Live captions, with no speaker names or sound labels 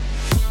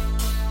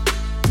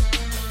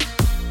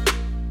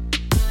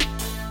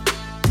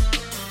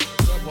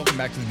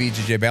back to the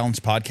BJJ Balance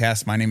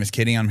Podcast. My name is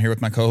Kitty. I'm here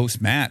with my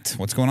co-host, Matt.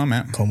 What's going on,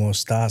 Matt? Como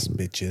estas,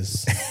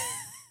 bitches?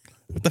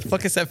 What the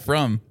fuck is that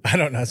from? I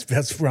don't know.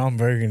 That's Ron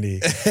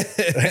Burgundy.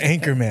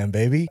 Anchorman,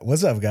 baby.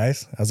 What's up,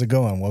 guys? How's it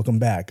going? Welcome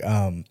back.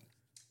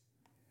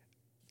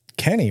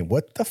 Kenny,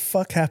 what the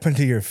fuck happened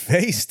to your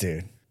face,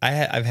 dude?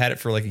 I've had it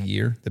for like a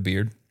year, the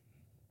beard.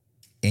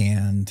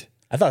 And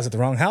I thought I was at the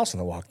wrong house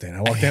when I walked in.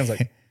 I walked in, I was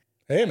like,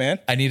 hey, man.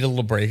 I need a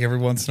little break every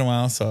once in a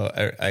while. So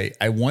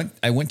I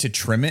went to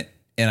trim it.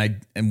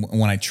 And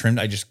when I trimmed,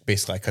 I just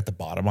basically cut the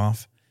bottom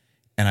off.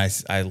 And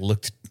I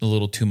looked a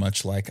little too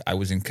much like I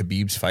was in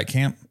Khabib's fight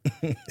camp.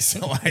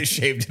 So I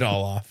shaved it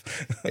all off.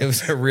 It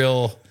was a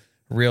real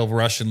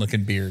Russian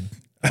looking beard.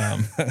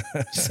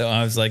 So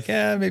I was like,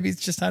 yeah, maybe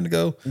it's just time to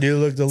go. You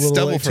looked a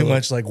little too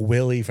much like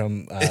Willie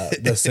from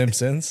The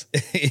Simpsons.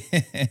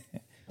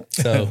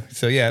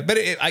 So yeah, but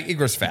it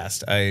grows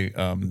fast.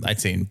 I'd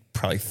say in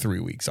probably 3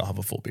 weeks I'll have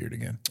a full beard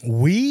again.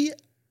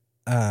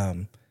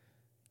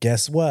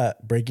 Guess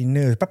what? Breaking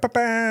news.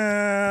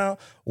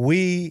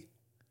 We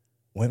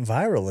went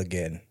viral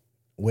again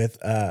with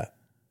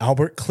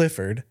Albert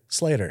Clifford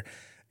Slater,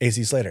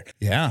 AC Slater.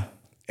 Yeah.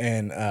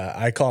 And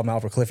I call him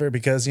Albert Clifford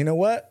because you know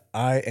what?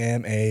 I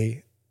am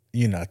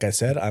like I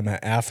said, I'm an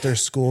after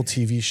school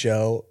TV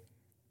show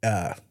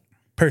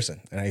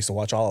person. And I used to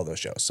watch all of those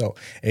shows. So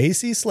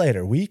AC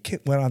Slater, we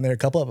went on there a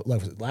couple of,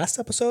 like, last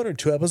episode or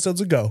 2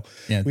 episodes ago.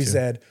 Yeah, we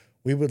said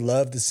we would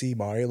love to see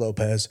Mario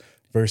Lopez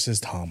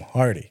versus Tom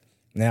Hardy.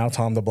 Now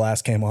Tom the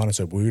Blast came on and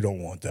said, we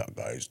don't want that,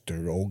 guys.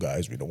 They're old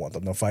guys. We don't want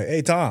them to fight.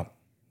 Hey, Tom,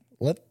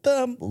 let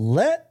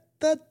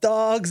the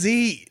dogs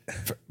eat.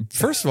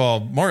 First of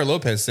all, Mario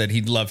Lopez said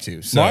he'd love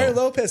to. So. Mario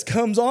Lopez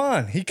comes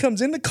on. He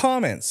comes in the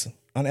comments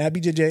on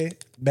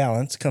BJJ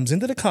Balance, comes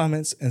into the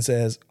comments and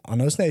says, on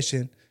Nose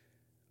Nation,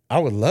 I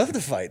would love to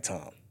fight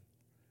Tom.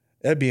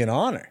 That'd be an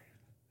honor.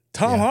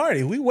 Tom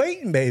Hardy, we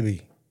waiting,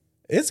 baby.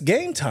 It's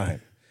game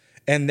time.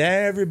 And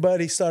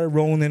everybody started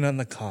rolling in on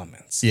the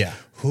comments. Yeah.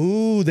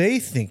 Who they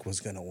think was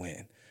going to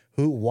win.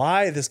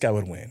 Why this guy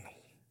would win.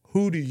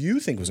 Who do you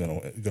think was going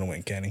to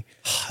win, Kenny?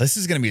 This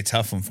is going to be a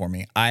tough one for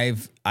me.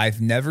 I've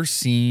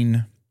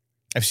seen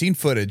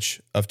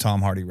footage of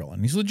Tom Hardy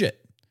rolling. He's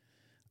legit.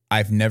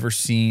 I've never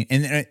seen,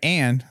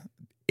 and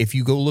if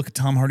you go look at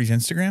Tom Hardy's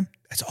Instagram,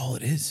 that's all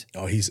it is.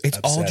 Oh, it's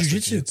all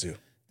jiu-jitsu.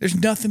 There's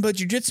nothing but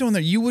jiu-jitsu on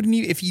there. You wouldn't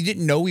even, if you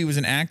didn't know he was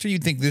an actor,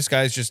 you'd think this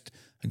guy's just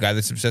a guy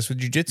that's obsessed with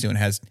jiu-jitsu and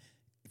has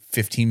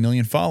 15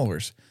 million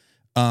followers.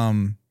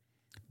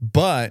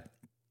 But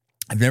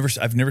I've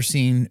never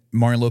seen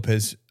Mario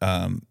Lopez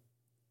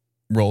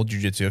roll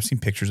jiu-jitsu. I've seen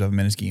pictures of him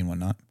in his gi and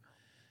whatnot.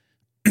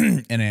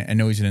 And I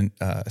know he's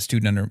a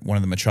student under one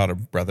of the Machado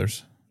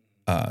brothers.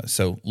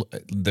 So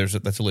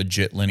that's a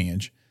legit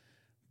lineage.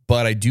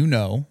 But I do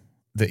know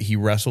that he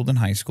wrestled in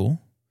high school.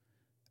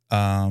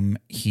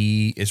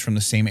 He is from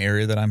the same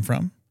area that I'm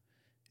from.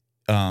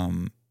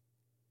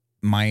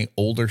 My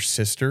older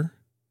sister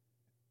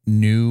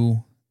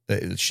knew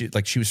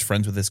that she was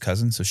friends with his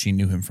cousin, so she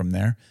knew him from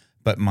there.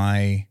 But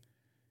my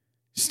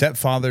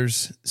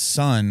stepfather's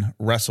son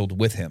wrestled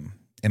with him,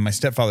 and my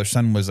stepfather's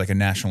son was like a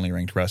nationally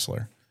ranked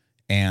wrestler,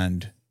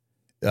 and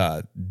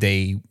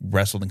they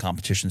wrestled in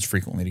competitions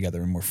frequently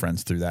together and were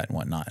friends through that and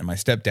whatnot. And my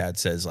stepdad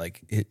says,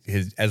 like,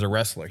 his as a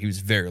wrestler, he was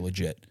very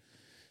legit.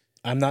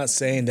 I'm not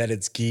saying that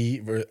it's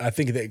gi. I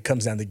think that it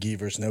comes down to gi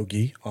versus no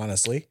gi,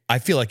 honestly. I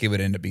feel like it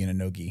would end up being a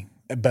no gi.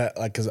 But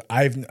like,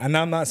 and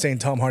I'm not saying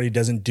Tom Hardy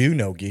doesn't do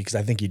no gi, because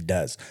I think he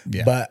does.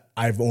 Yeah. But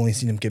I've only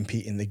seen him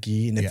compete in the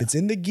gi, and if it's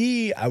in the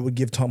gi, I would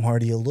give Tom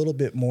Hardy a little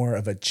bit more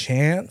of a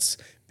chance,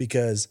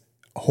 because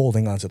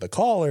holding onto the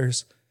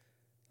collars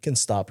can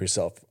stop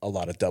yourself a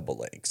lot of double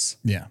legs.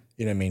 Yeah,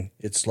 you know what I mean.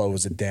 It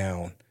slows it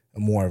down,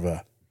 more of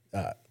a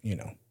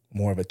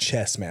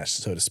chess match,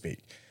 so to speak.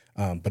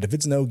 But if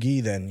it's no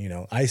gi,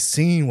 then I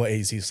seen what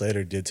AC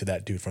Slater did to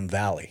that dude from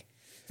Valley.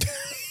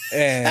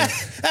 And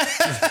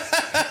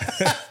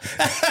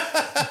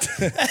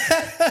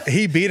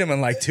he beat him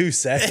in like 2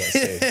 seconds,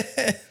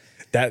 dude.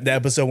 That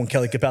episode when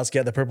Kelly Kapowski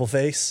had the purple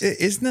face.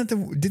 Isn't that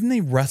didn't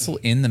they wrestle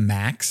in the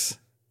Max?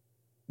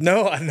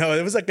 No,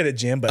 it was like at a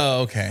gym. But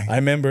okay. I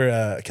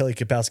remember Kelly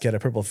Kapowski had a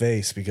purple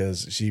face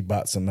because she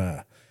bought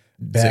some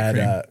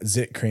bad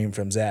zit cream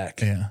from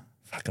Zach. Yeah.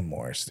 Fucking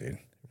Morris, dude.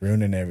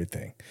 Ruining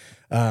everything.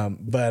 And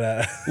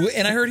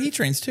I heard he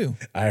trains too.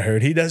 I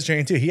heard he does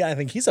train too. I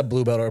think he's a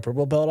blue belt or a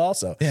purple belt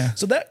also. Yeah.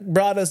 So that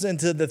brought us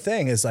into the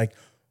thing. It's like,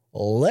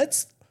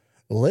 let's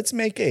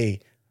make a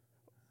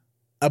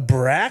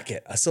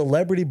bracket, a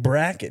celebrity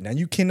bracket. Now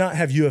you cannot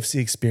have UFC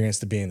experience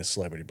to be in the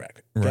celebrity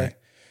bracket. Okay? Right.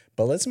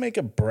 But let's make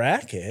a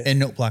bracket. And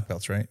no black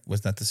belts, right?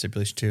 Was that the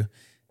stipulation too?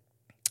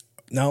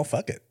 No,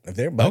 fuck it. If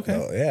they're black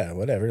belt, yeah,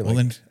 whatever. Well,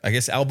 then I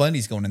guess Al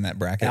Bundy's going in that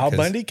bracket. Al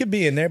Bundy could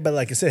be in there, but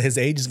like I said, his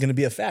age is going to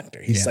be a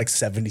factor. He's like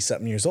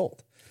 70-something years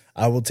old.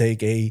 I will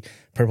take a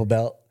purple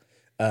belt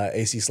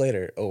AC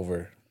Slater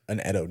over an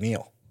Ed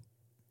O'Neill,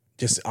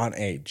 just on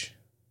age.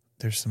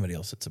 There's somebody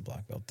else that's a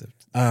black belt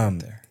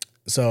there.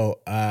 So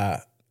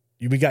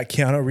we got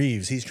Keanu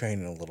Reeves. He's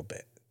training a little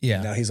bit.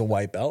 Yeah. Now he's a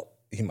white belt.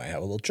 He might have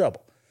a little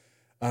trouble.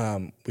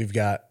 We've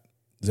got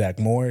Zach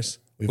Morris.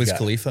 We've Wiz got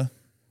Khalifa,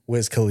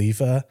 Wiz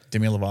Khalifa.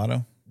 Demi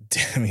Lovato.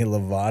 Demi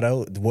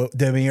Lovato. What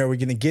Demi are we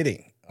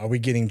getting? Are we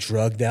getting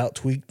drugged out,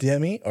 tweaked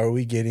Demi? Or are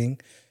we getting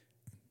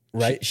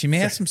right? She may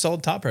have some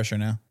solid top pressure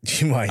now.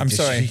 She might. I'm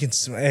sorry.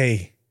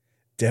 Hey,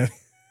 Demi.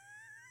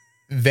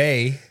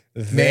 They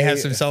may have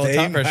some solid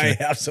top pressure. They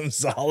might have some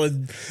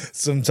solid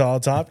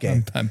top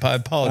game. I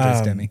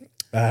apologize, Demi.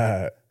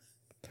 Karen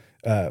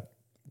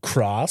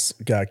Cross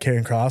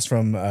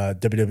from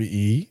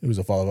WWE, who's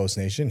a follow Host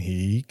Nation.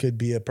 He could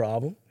be a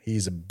problem.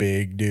 He's a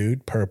big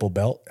dude, purple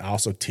belt.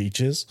 Also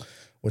teaches,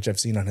 which I've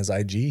seen on his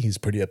IG. He's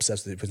pretty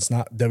obsessed with it. If it's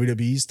not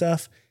WWE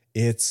stuff,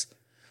 it's.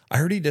 I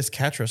heard he does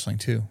catch wrestling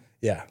too.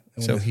 Yeah.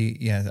 So I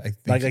think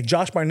like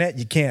Josh Barnett,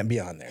 you can't be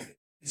on there.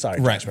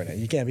 Sorry, Right. Josh Barnett,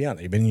 you can't be on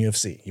there. You've been in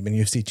UFC. You've been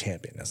UFC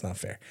champion. That's not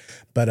fair.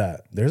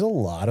 But there's a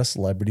lot of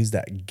celebrities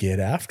that get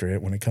after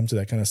it when it comes to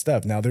that kind of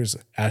stuff. Now there's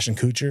Ashton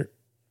Kutcher,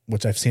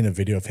 which I've seen a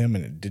video of him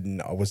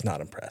and I was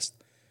not impressed.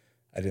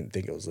 I didn't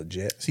think it was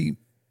legit. is he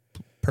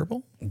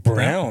purple?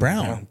 Brown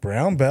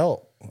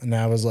belt. And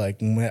I was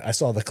like, I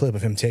saw the clip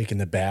of him taking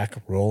the back,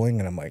 rolling,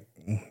 and I'm like,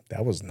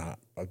 that was not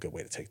a good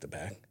way to take the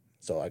back.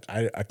 So like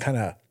I kind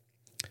of,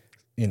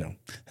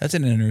 That's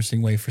an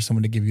interesting way for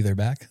someone to give you their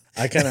back.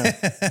 I kind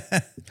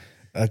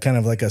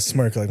of like a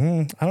smirk, like,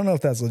 I don't know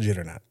if that's legit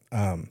or not.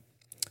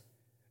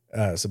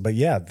 But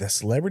yeah, the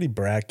celebrity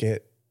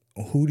bracket.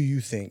 Who do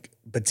you think?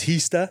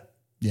 Batista.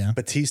 Yeah.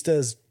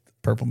 Batista's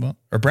Purple belt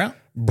or brown?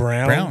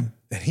 brown.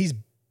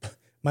 And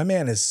my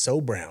man is so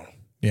brown.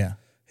 Yeah.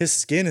 His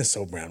skin is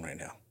so brown right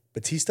now.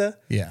 Batista,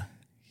 Yeah.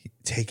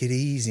 take it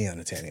easy on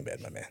the tanning bed,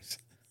 my man.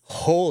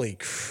 Holy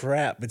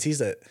crap,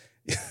 Batista.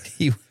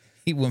 He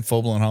went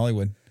full blown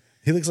Hollywood.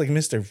 He looks like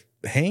Mr.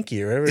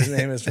 Hanky or whatever his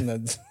name is from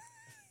the.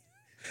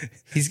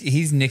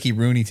 He's Nicky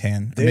Rooney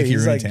tan. Dude, Mickey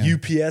he's Rooney like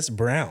tan. UPS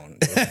brown.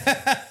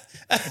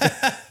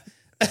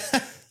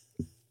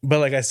 But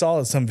like I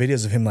saw some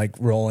videos of him like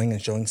rolling and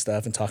showing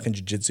stuff and talking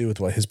jiu-jitsu with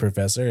his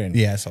professor, and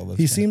Yeah, I saw those.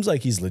 he seems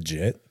like he's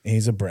legit.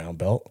 He's a brown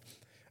belt.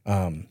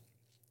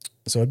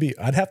 So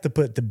I'd have to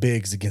put the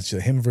bigs against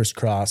him versus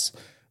Cross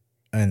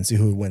and see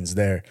who wins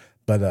there.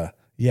 But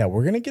yeah,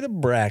 we're gonna get a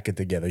bracket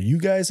together. You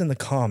guys in the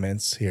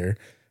comments here,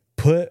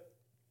 put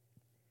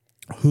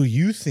who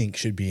you think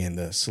should be in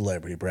the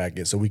celebrity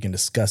bracket so we can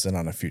discuss it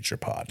on a future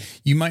pod.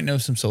 You might know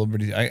some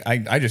celebrities.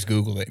 I just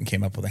Googled it and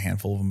came up with a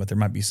handful of them, but there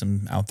might be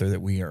some out there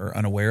that we are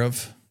unaware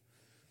of.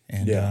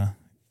 And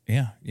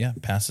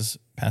pass us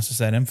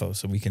that info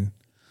so we can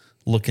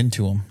look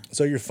into them.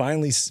 So you're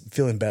finally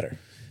feeling better.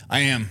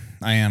 I am.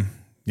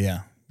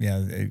 Yeah.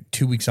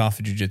 2 weeks off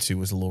of jiu-jitsu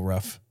was a little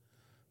rough,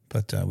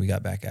 but we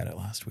got back at it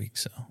last week.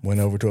 So Went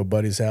over to a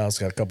buddy's house,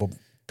 got a couple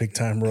big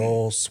time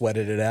rolls,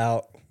 sweated it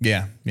out.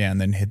 yeah,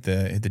 and then hit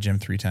the gym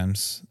 3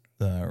 times,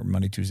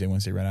 Monday, Tuesday,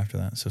 Wednesday, right after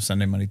that. So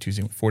Sunday, Monday,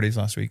 Tuesday, 4 days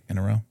last week in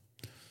a row.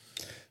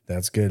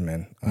 That's good,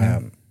 man.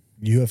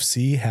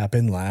 UFC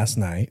happened last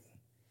night.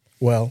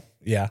 Well,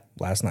 yeah,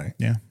 last night.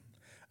 Yeah.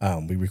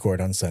 We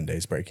record on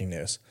Sundays, breaking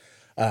news.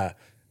 What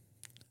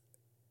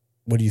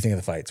do you think of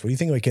the fights? What do you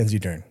think of Mackenzie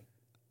Dern?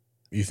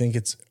 You think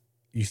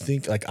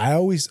like I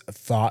always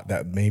thought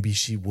that maybe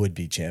she would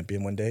be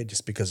champion one day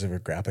just because of her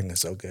grappling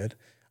is so good.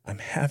 I'm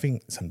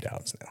having some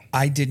doubts now.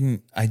 I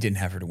didn't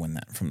have her to win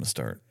that from the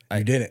start.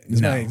 You didn't.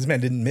 This man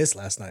didn't miss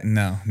last night.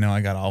 No,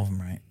 I got all of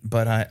them right.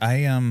 But I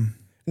And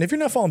if you're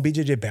not following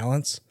BJJ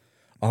Balance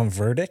on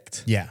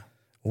Verdict, yeah.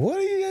 what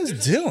are you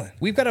guys doing?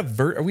 We've got a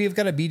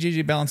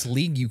BJJ Balance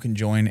league you can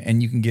join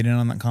and you can get in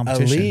on that A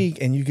competition. league,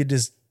 and you could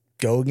just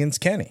go against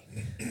Kenny.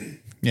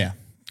 Yeah.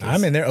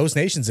 I'm in there. Oast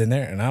Nation's in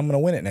there, and I'm going to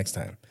win it next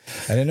time.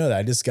 I didn't know that.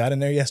 I just got in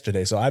there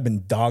yesterday, so I've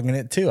been dogging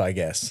it too, I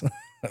guess.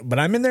 But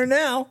I'm in there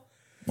now.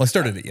 Well, I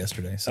started it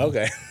yesterday. So.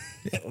 Okay.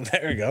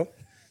 There we go.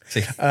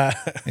 See.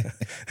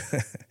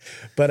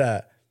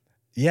 But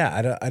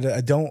yeah,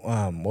 I don't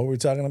what were we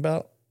talking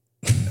about?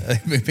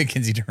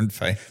 Mackenzie Dern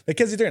fight.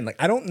 Mackenzie Dern. Like,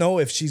 I don't know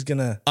if she's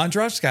gonna.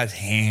 Andrade's got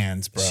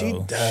hands, bro. She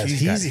does.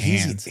 She's got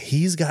hands.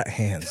 He's got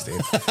hands,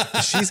 dude.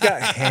 She's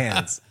got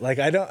hands. Like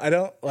I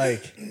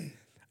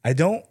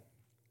don't.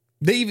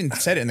 They even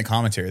said it in the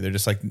commentary. They're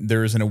just like,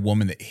 there isn't a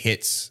woman that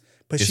hits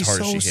But as she's hard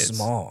so as she hits.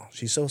 small.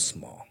 She's so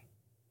small.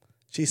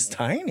 She's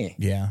tiny.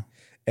 Yeah.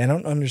 And I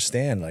don't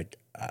understand. Like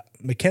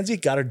Mackenzie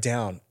got her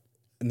down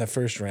in the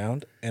first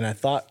round, and I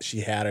thought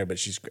she had her, but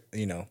she's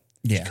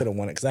she could have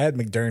won it because I had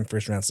McDermott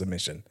first round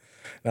submission,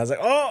 and I was like,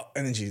 oh,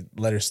 and then she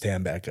let her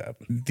stand back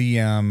up.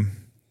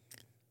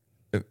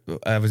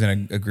 I was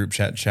in a group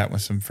chat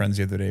with some friends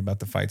the other day about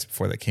the fights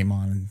before that came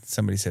on, and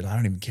somebody said, I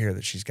don't even care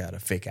that she's got a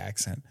fake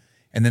accent.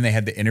 And then they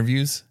had the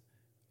interviews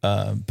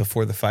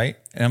before the fight,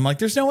 and I'm like,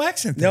 there's no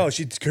accent there. No,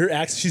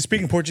 she's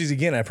speaking Portuguese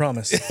again, I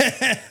promise.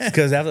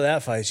 Because after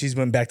that fight, she's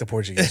went back to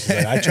Portuguese. She's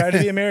like, I tried to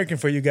be American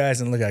for you guys,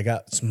 and look, I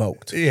got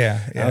smoked. Yeah.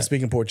 I'm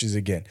speaking Portuguese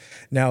again.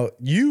 Now,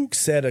 you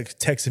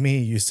texted me,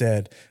 you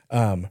said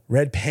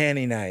Red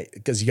Panty Night,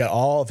 because you got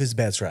all of his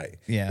bets right.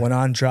 Yeah. When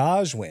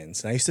Andrade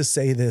wins, and I used to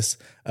say this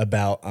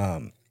about,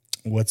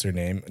 what's her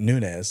name?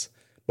 Nunes.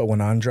 But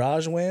when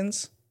Andrade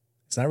wins,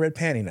 it's not Red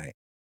Panty Night.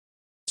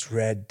 It's It's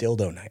Red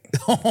Dildo Night.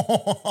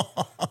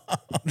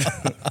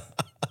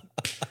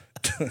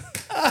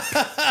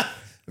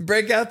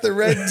 Break out the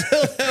red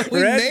dildo.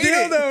 Red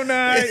Dildo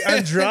Night.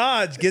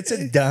 Andrade gets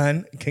it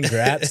done.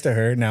 Congrats to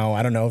her. Now,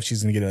 I don't know if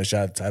she's going to get a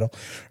shot at the title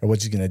or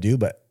what she's going to do,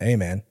 but hey,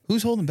 man.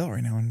 Who's holding the belt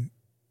right now?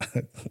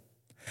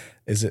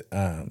 Is it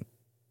the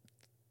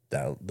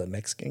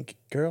Mexican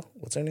girl?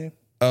 What's her name?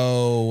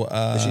 Oh.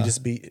 Did she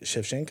just beat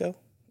Shevchenko?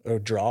 Or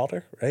drawed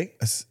her, right?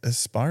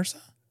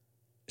 Esparza?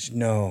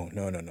 No.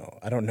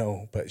 I don't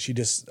know, but she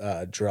just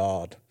drew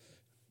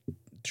against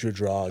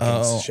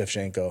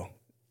Shevchenko.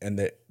 And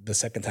the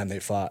second time they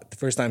fought, the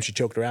first time she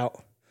choked her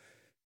out.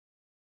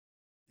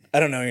 I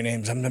don't know your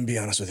names. I'm going to be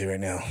honest with you right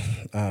now.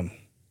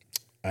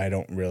 I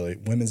don't really.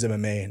 Women's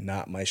MMA,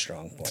 not my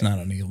strong point. It's not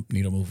a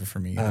needle mover for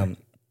me either.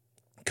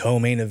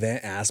 Co-main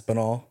event,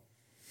 Aspinall.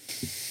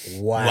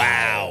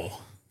 Wow.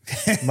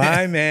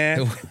 My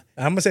man.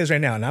 I'm going to say this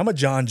right now. And I'm a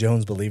John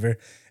Jones believer.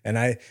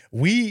 And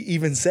we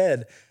even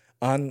said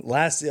on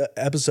last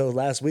episode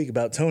last week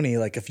about Tony,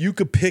 like, if you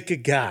could pick a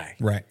guy.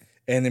 Right.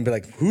 And then be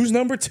like, who's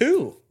number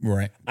 2?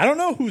 Right. I don't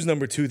know who's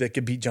number 2 that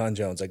could beat John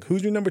Jones. Like,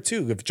 who's your number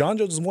 2? If John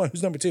Jones is 1,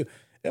 who's number 2?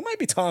 It might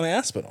be Tom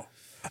Aspinall.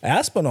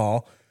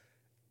 Aspinall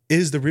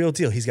is the real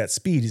deal. He's got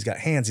speed. He's got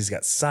hands. He's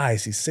got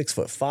size. He's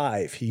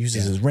 6'5". He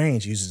uses his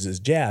range. He uses his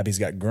jab. He's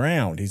got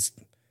ground.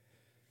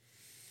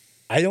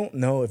 I don't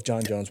know if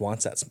John Jones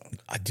wants that smoke.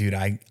 Dude,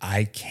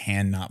 I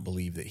cannot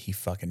believe that he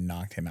fucking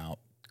knocked him out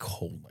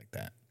cold like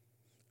that.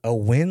 A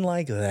win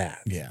like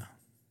that. Yeah.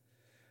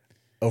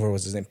 Over,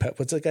 what's his name?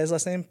 What's that guy's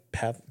last name?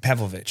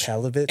 Pavlovich.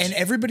 And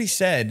everybody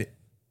said,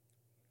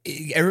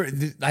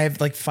 I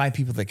have like 5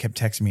 people that kept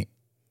texting me,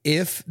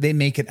 if they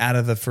make it out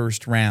of the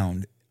first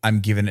round, I'm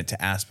giving it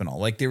to Aspinall.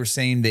 Like they were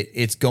saying that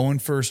it's going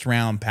first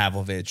round,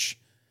 Pavlovich.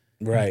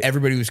 Right.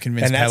 Everybody was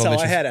convinced. And that's Pavlovich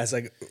how I had it. I was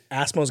like,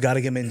 Aspinall's got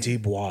to get him in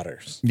deep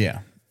waters.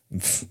 Yeah.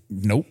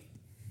 Nope.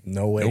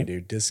 No way,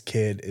 dude. This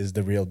kid is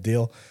the real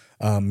deal.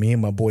 Me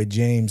and my boy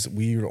James,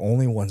 we are the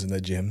only ones in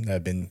the gym that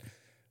have been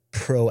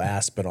pro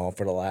Aspinall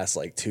for the last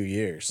like 2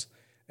 years.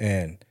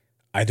 And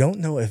I don't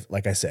know if,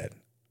 like I said,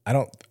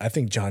 I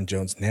think John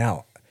Jones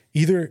now,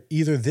 either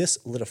this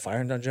lit a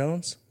fire in John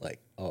Jones, like,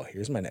 oh,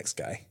 here's my next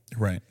guy.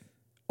 Right.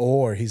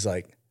 Or he's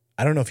like,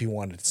 I don't know if he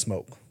wanted to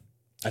smoke.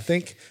 I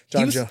think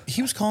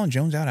he was calling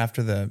Jones out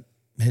after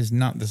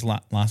not this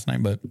last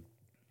night, but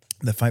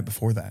the fight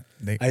before that.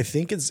 I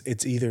think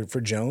it's either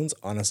for Jones,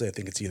 honestly, I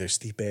think it's either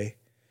Stipe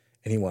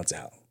and he wants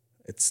out.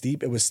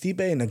 It was Stipe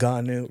and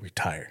Ngannou,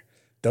 retire.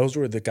 Those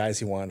were the guys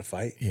he wanted to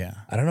fight. Yeah.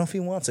 I don't know if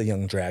he wants a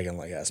young dragon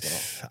like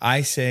Aspinall.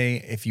 I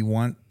say if you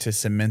want to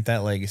cement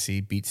that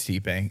legacy, beat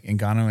Stipe.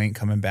 Ngannou ain't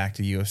coming back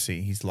to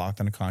UFC. He's locked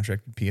on a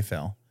contract with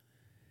PFL.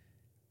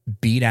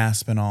 Beat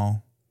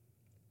Aspinall,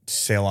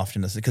 sail off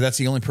into this. Because that's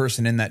the only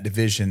person in that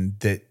division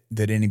that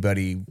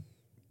anybody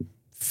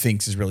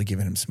thinks is really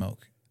giving him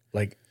smoke.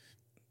 Like,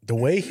 the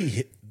way he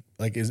hit,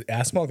 like, is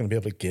Aspinall going to be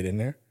able to get in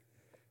there?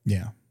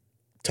 Yeah.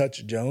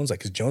 Touch Jones?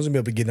 Like, is Jones going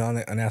to be able to get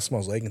on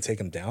Aspinall's leg and take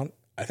him down?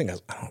 I think,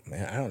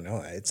 I don't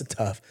know.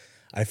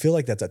 I feel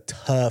like that's a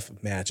tough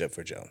matchup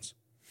for Jones.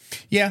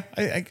 Yeah.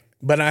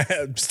 But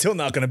I'm still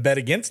not going to bet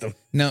against him.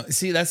 No,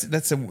 see, that's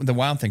the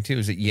wild thing too,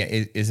 is that,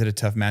 is it a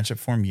tough matchup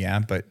for him? Yeah.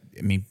 But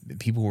I mean,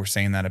 people were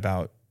saying that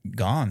about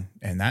Gone,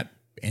 and that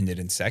ended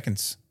in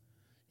seconds.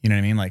 You know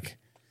what I mean? Like,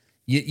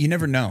 you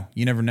never know.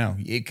 You never know.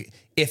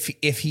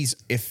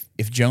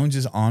 If Jones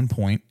is on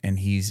point and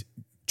he's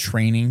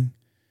training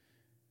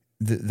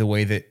the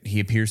way that he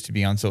appears to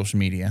be on social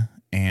media,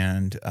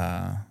 and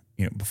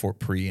before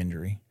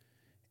pre-injury,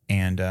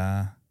 and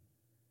I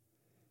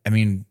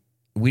mean,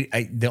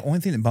 the only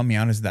thing that bummed me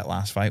out is that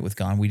last fight with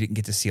Gone, we didn't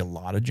get to see a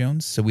lot of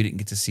Jones, so we didn't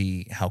get to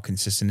see how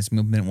consistent his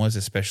movement was,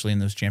 especially in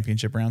those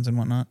championship rounds and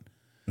whatnot.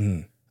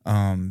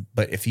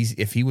 But if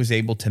he was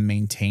able to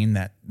maintain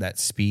that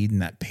speed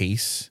and that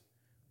pace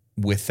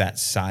with that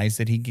size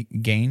that he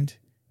gained,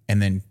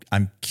 and then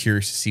I'm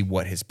curious to see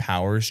what his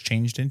powers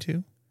changed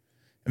into.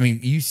 I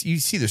mean, you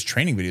see those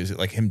training videos,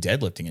 like him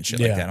deadlifting and shit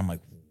like that. I'm like,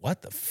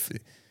 what the?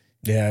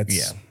 Yeah.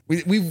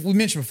 We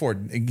mentioned before,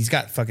 he's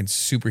got fucking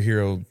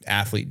superhero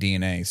athlete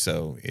DNA.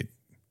 So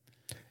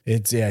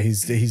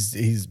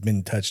he's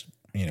been touched,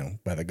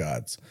 by the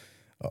gods.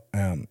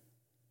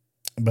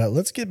 But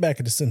let's get back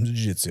into some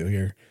jiu-jitsu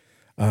here.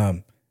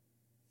 And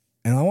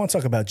I want to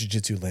talk about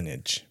jiu-jitsu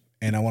lineage.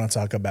 And I want to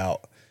talk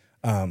about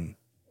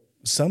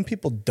some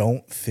people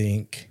don't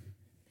think,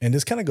 and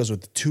this kind of goes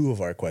with 2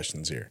 of our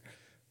questions here.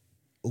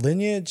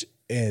 Lineage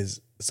is,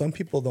 some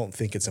people don't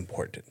think it's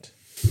important.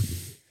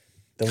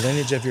 The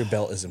lineage of your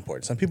belt is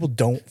important. Some people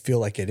don't feel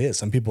like it is.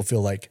 Some people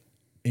feel like,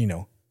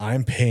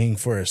 I'm paying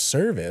for a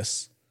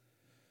service.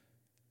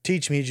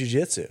 Teach me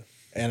jiu-jitsu.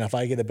 And if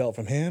I get a belt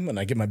from him and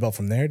I get my belt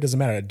from there, it doesn't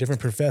matter.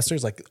 Different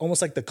professors, like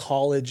almost like the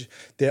college,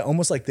 they're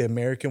almost like the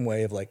American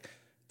way of like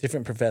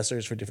different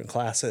professors for different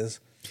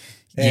classes.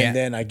 And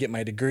then I get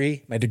my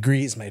degree. My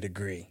degree is my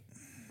degree.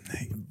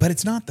 But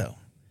it's not, though.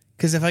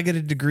 Because if I get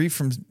a degree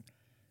from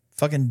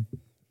fucking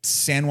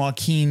San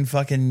Joaquin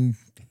fucking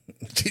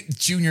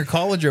junior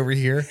college over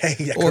here. Hey,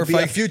 that could be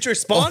a future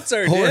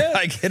sponsor, or dude.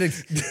 I get a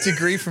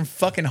degree from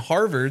fucking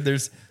Harvard.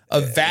 There's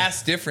a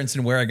vast difference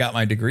in where I got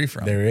my degree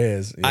from. There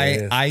is.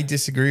 I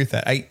disagree with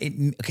that.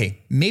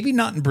 Okay, maybe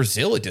not in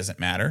Brazil. It doesn't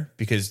matter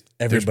because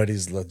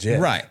everybody's legit,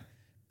 right?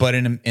 But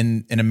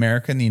in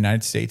America, in the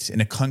United States,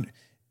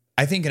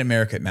 I think in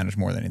America it matters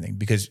more than anything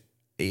because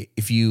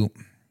if you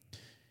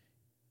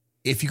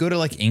go to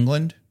like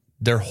England,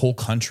 their whole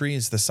country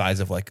is the size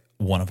of like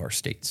one of our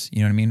states. You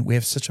know what I mean? We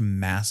have such a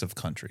massive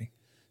country,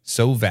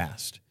 so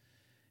vast,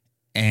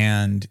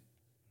 and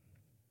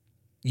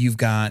you've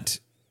got.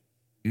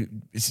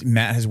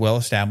 Matt has well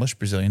established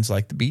Brazilians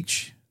like the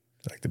beach.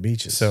 Like the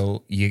beaches.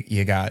 So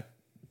you got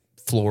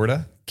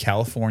Florida,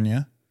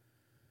 California,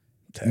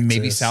 Texas.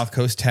 maybe South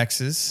Coast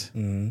Texas,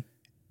 Mm-hmm.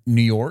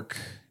 New York,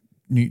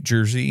 New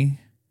Jersey,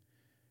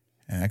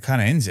 and that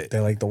kind of ends it. They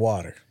like the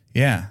water.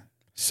 Yeah.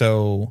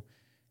 So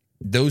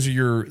those are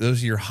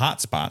your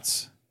hot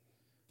spots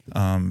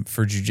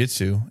for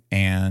jiu-jitsu.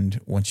 And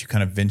once you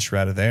kind of venture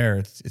out of there,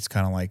 it's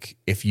kind of like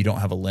if you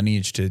don't have a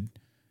lineage to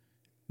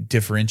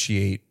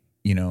differentiate,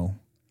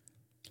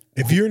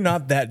 If you're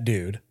not that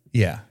dude,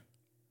 yeah,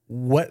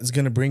 what's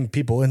going to bring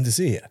people in to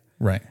see you?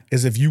 right.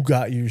 Is if you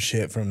got your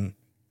shit from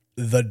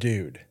the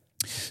dude.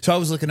 So I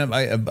was looking up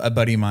a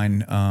buddy of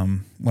mine,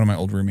 one of my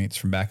old roommates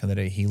from back in the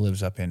day. He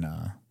lives up in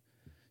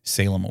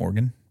Salem,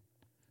 Oregon,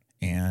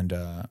 and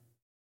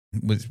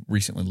was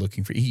recently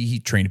looking for. He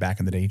trained back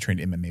in the day. He trained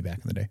MMA back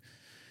in the day,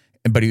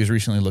 but he was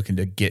recently looking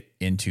to get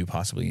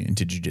possibly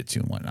into jiu-jitsu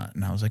and whatnot.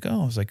 And I was like,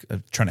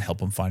 trying to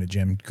help him find a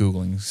gym,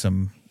 Googling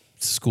some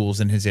schools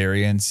in his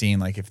area and seeing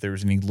like if there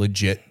was any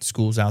legit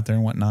schools out there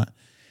and whatnot.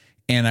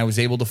 And I was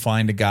able to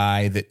find a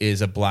guy that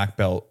is a black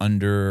belt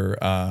under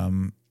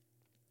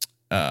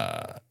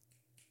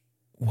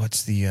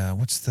what's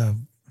the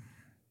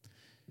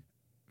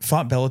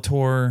fought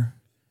Bellator,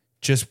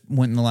 just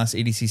went in the last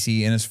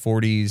ADCC in his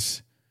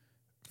 40s.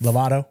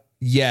 Lovato?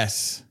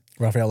 Yes.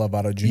 Rafael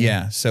Lovato Jr.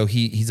 Yeah. So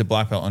he's a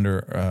black belt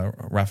under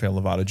Rafael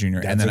Lovato Jr.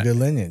 That's and then a good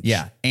lineage.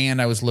 Yeah.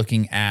 And I was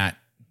looking at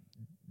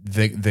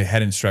the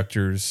head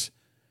instructor's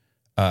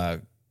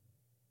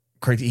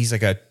he's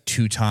like a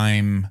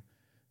 2-time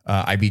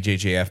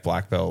IBJJF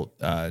black belt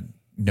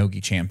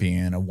no-gi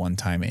champion, a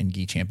 1-time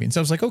in-gi champion.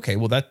 So I was like, okay,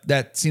 well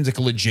that seems like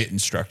a legit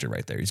instructor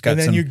right there. He's got and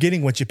then you're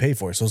getting what you pay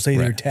for. So say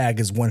Right. your tag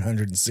is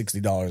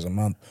 $160 a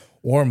month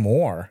or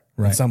more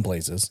in Right. some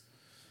places.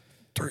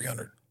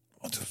 300.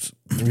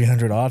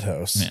 300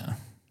 autos. Yeah.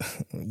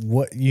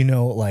 What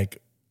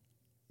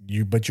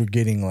but you're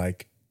getting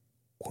like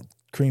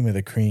cream of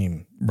the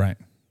cream. Right.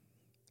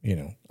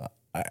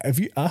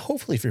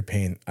 Hopefully if you're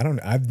paying,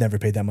 I've never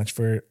paid that much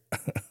for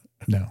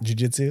No.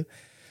 jiu-jitsu,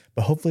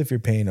 but hopefully if you're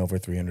paying over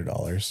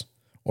 $300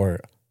 or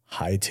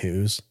high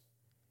twos,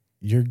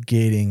 you're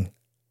getting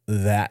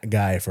that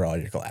guy for all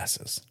your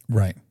classes.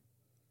 Right.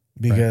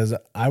 Because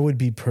I would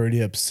be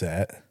pretty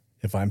upset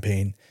if I'm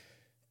paying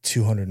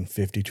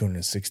 $250,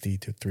 $260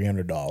 to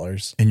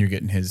 $300 And you're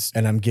getting his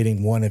and I'm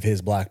getting one of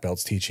his black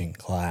belts teaching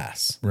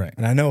class. Right.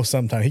 And I know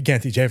sometimes he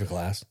can't teach every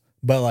class,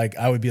 but like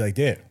I would be like,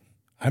 dude,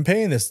 I'm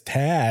paying this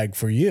tag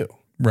for you.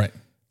 right.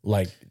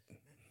 Like,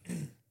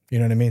 you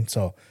know what I mean?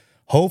 So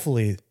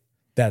hopefully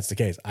that's the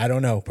case. I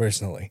don't know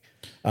personally.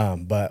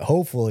 But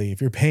hopefully if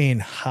you're paying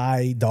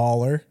high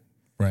dollar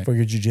Right. for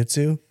your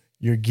jiu-jitsu,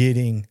 you're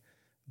getting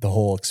the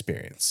whole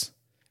experience.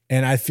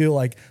 And I feel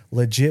like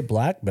legit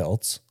black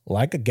belts,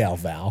 like a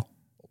Galval,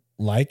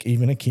 like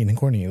even a Keenan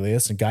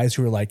Cornelius, and guys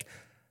who are like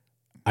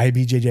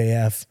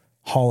IBJJF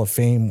Hall of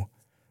Fame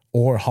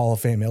or Hall of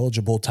Fame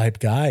eligible type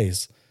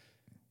guys,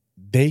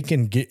 they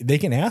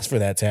can ask for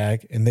that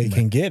tag and they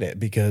can get it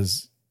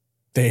because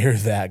they're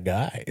that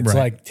guy. It's Right.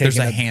 like There's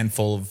taking a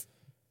handful of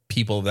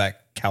people of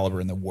that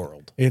caliber in the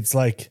world. it's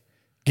like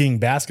getting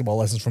basketball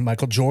lessons from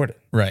Michael Jordan.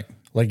 Right.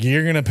 Like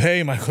you're gonna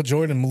pay Michael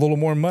Jordan a little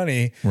more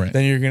money Right.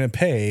 than you're gonna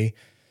pay,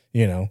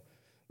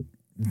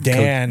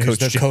 Dan, who's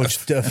Coach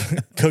the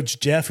coach, Coach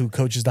Jeff, who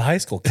coaches the high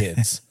school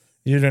kids.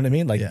 You know what I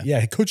mean? Like,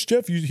 yeah Coach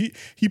Jeff,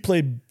 he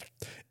played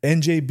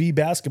NJB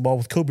basketball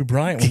with Kobe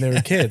Bryant when they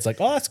were kids.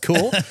 Like, oh, that's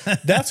cool.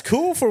 That's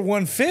cool for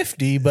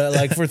 150, but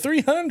like for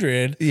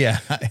 300, Yeah.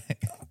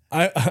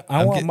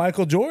 I want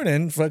Michael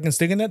Jordan fucking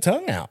sticking that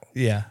tongue out.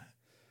 Yeah.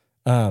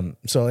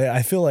 So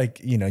I feel like,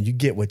 you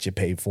get what you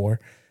pay for,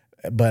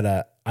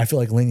 but I feel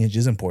like lineage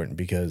is important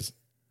because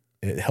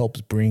it helps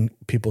bring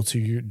people to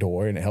your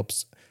door and it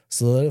helps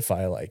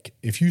solidify. Like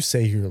if you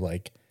say you're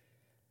like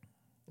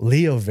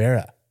Leo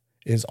Vera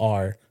is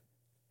our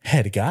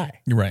head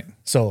guy. You're right.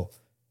 So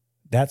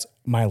that's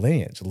my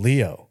lineage.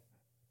 Leo,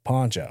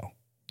 Poncho,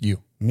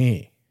 You.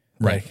 me.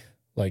 Right.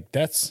 Like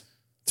that's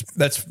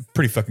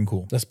pretty fucking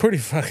cool. That's pretty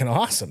fucking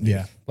awesome. Dude.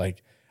 Yeah.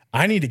 Like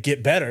I need to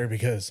get better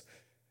because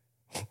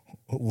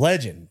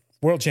legend,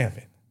 world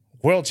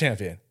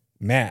champion,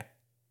 Matt.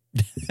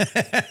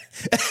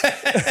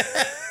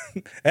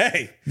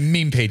 Hey,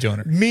 Meme page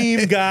owner.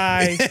 meme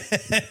guy.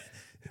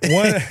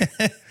 won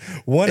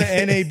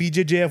an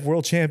NABJJF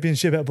world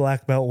championship at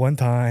black belt one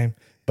time,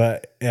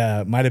 but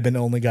might have been the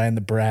only guy in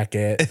the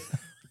bracket.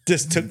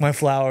 just took my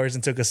flowers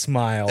and took a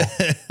smile.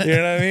 You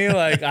know what I mean?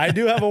 Like, I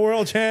do have a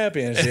world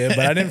championship,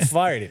 but I didn't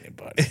fight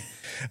anybody.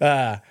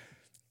 But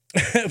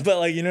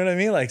like, you know what I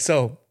mean? Like,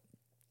 so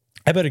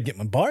I better get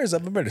my bars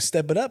up. I better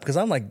step it up because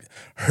I'm like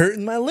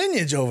hurting my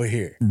lineage over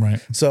here. Right.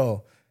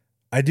 So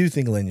I do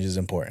think lineage is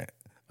important.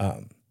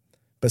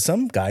 But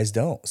some guys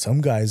don't.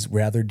 Some guys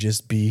rather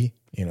just be,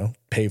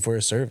 pay for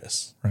a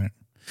service. Right.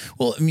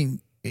 Well, I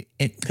mean,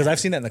 because I've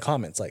seen that in the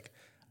comments. Like,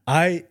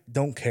 I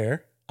don't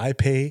care. I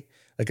pay.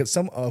 Like, at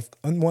on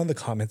one of the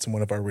comments in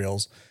one of our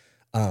reels,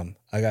 a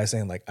guy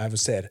saying, like, I've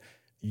said,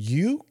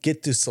 you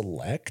get to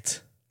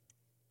select.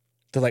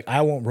 They're like,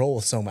 I won't roll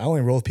with someone. I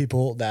only roll with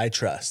people that I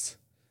trust.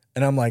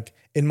 And I'm like,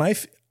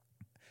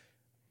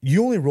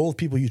 you only roll with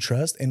people you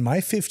trust. In my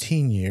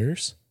 15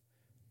 years,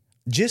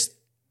 just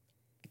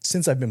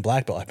since I've been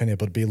black belt, I've been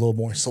able to be a little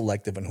more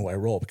selective in who I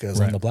roll because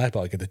I'm the black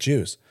belt, I get to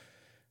choose.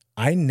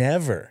 I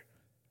never,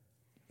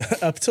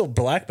 up till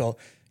black belt,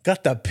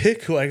 got to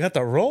pick who I got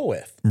to roll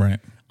with. Right.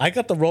 I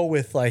got to roll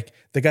with like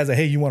the guys that,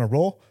 hey, you want to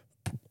roll?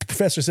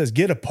 Professor says,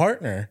 get a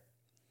partner.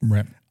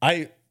 Right.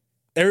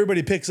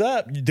 Everybody picks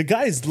up. The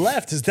guy's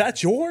left. Is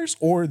that yours?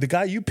 Or the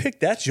guy you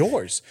picked, that's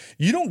yours.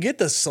 You don't get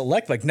to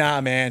select like,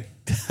 nah, man.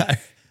 I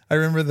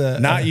remember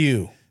not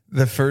you.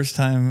 The first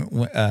time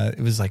it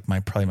was like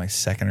probably my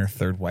second or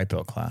third white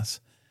belt class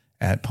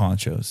at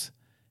Ponchos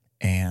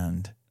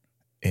and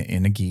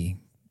in a gi.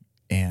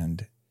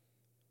 And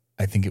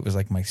I think it was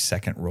like my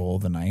second roll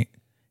of the night.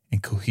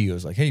 And Kohio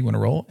was like, hey, you want to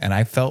roll? And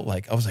I felt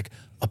like, I was like,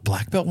 a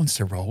black belt wants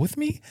to roll with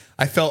me?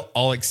 I felt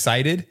all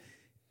excited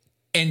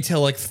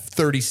until like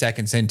 30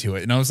 seconds into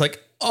it. And I was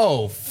like,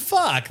 oh,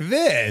 fuck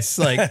this.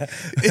 Like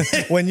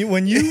when you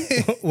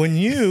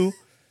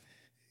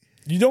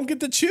don't get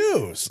to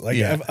choose. Like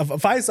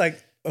if I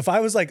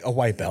was like a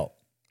white belt,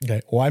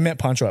 okay. Well, I met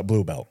Poncho at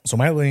blue belt. So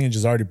my lineage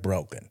is already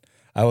broken.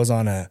 I was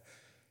on a,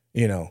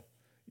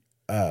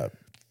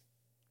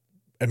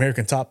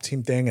 American top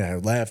team thing and I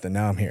left and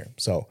now I'm here.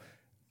 So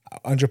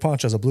under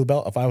Poncho as a blue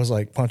belt, if I was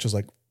like, Poncho's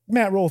like,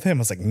 Matt, roll with him. I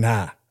was like,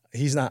 nah,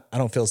 he's not, I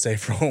don't feel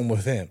safe rolling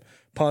with him.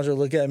 Poncho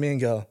look at me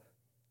and go,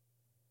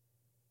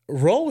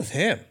 roll with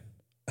him.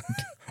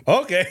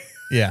 Okay.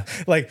 Yeah.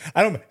 Like,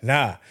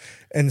 nah.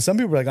 And some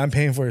people are like, I'm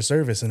paying for a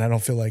service and I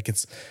don't feel like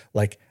it's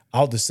like,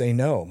 I'll just say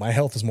no. My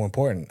health is more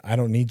important. I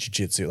don't need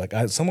jiu-jitsu. Like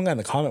someone got in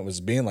the comment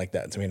was being like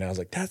that to me and I was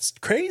like, that's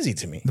crazy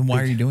to me. Then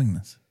why are you doing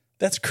this?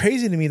 That's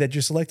crazy to me that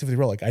you're selectively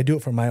roll. Like I do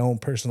it for my own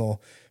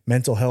personal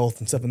mental health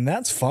and stuff and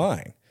that's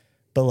fine.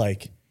 But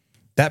like.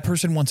 That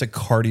person wants a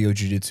cardio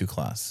jiu-jitsu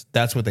class.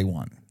 That's what they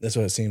want. That's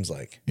what it seems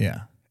like.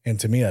 Yeah. And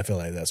to me, I feel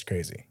like that's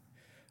crazy.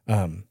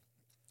 And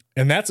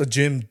that's a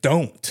gym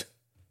don't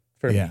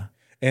for me.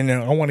 And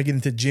I want to get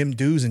into gym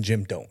do's and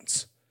gym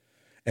don'ts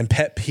and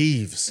pet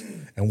peeves.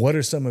 And what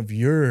are some of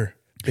your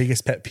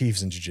biggest pet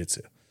peeves in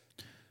jiu-jitsu?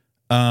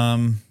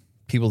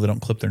 People that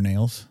don't clip their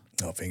nails.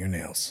 Oh,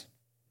 fingernails.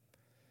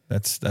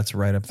 That's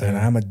right up there. And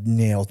I'm a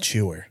nail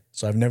chewer.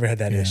 So I've never had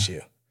that issue.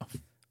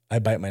 I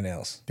bite my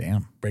nails.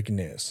 Damn. Breaking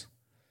news.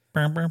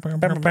 Hold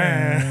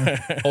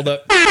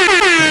up.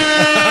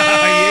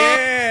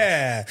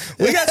 Yeah.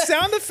 We got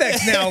sound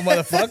effects now,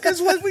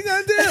 motherfuckers. What we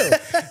gonna do?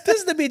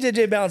 This is the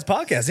BJJ Balance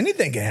podcast.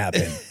 Anything can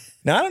happen.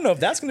 Now, I don't know if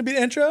that's going to be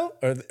the intro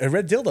or a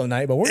Red Dildo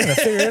Night, but we're going to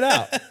figure it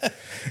out.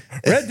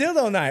 Red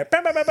Dildo Night.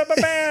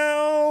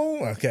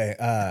 Okay.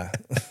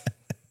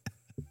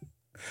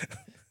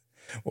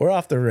 We're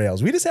off the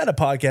rails. We just had a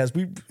podcast.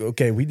 We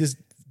just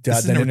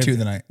got this is number 2 of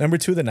the night. Number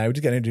 2 of the night. We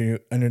just got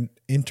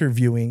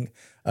interviewing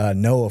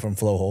Noah from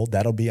Flowhold.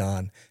 That'll be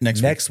on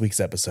next week's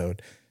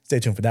episode. Stay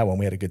tuned for that one.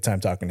 We had a good time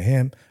talking to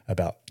him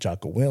about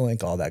Jocko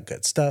Willink, all that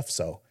good stuff.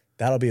 So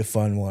that'll be a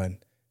fun one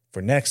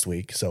for next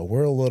week. So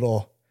we're a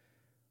little,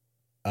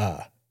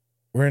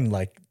 we're in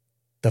like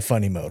the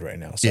funny mode right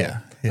now.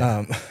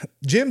 So,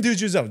 Jim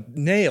dudes up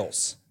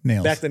nails.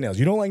 Back to nails.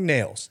 You don't like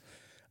nails.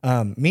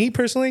 Me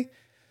personally,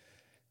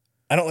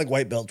 I don't like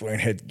white belts wearing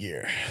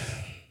headgear.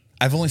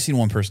 I've only seen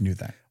one person do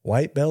that.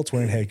 White belts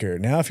wearing headgear.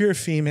 Now, if you're a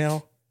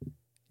female,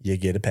 you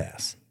get a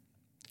pass.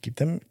 Keep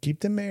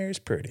them hairs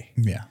pretty.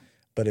 Yeah.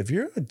 But if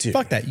you're a dude,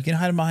 fuck that. You can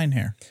hide them behind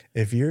hair.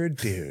 If you're a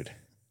dude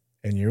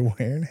and you're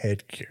wearing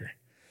headgear,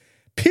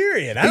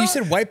 period. But you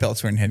said white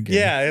belts wearing headgear.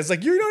 Yeah, it's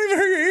like you don't even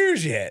hurt your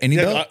ears yet. Any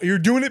belt? You're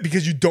doing it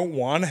because you don't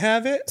want to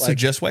have it. So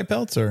just white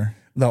belts or?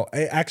 No,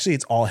 actually,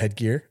 it's all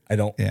headgear. I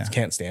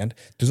can't stand.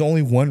 There's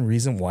only one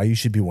reason why you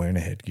should be wearing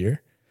a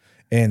headgear,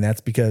 and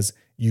that's because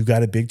you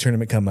got a big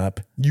tournament come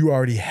up. You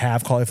already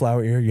have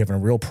cauliflower ear. You're having a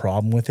real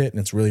problem with it, and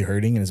it's really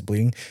hurting and it's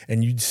bleeding,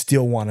 and you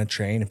still want to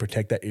train and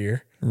protect that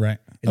ear. Right.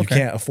 And you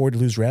can't afford to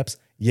lose reps.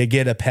 You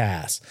get a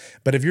pass.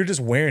 But if you're just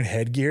wearing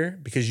headgear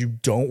because you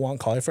don't want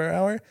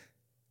cauliflower,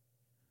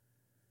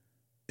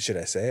 should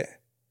I say it?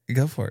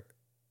 Go for it.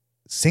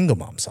 Single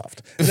mom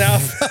soft. Now,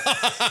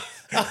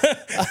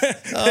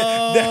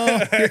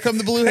 here come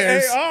the blue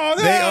hairs. Hey, oh,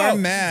 no. They are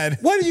mad.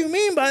 What do you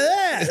mean by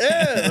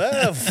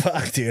that?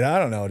 Fuck, dude. I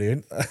don't know,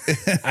 dude.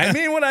 I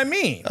mean what I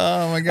mean.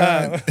 Oh, my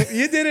God.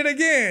 You did it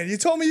again. You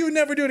told me you would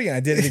never do it again. I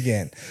did it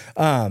again.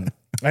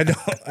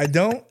 I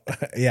don't.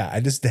 Yeah, I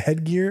just the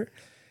headgear,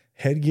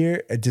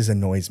 it just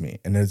annoys me.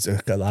 And there's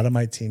a lot of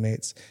my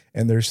teammates,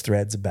 and there's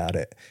threads about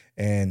it,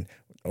 and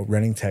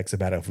running texts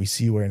about it. If we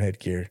see you wearing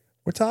headgear,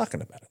 we're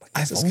talking about it. Like,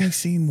 I've only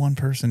seen one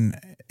person,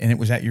 and it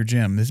was at your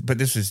gym.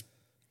 This is,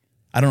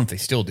 I don't know if they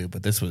still do,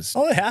 but this was.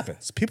 Oh, it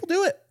happens. People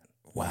do it.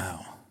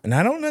 Wow. And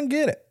I don't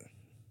get it.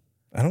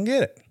 I don't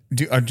get it.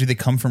 Do they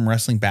come from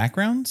wrestling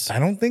backgrounds? I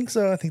don't think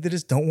so. I think they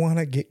just don't want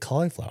to get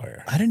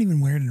cauliflower. I didn't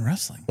even wear it in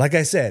wrestling. Like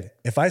I said,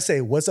 if I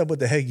say, what's up with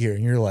the headgear?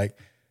 And you're like,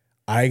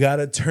 I got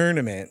a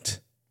tournament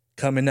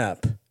coming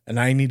up and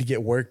I need to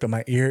get work, but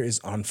my ear is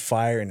on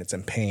fire and it's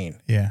in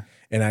pain. Yeah.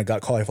 And I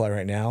got cauliflower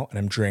right now and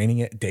I'm draining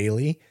it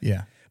daily.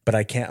 Yeah. But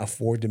I can't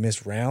afford to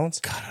miss rounds.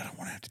 God, I don't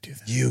want to have to do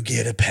that. You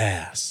get a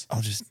pass.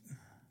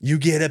 You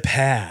get a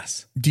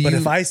pass. But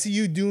if I see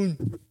you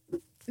doing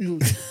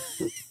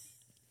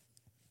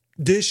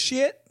this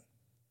shit.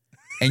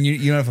 And you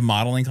don't have a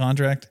modeling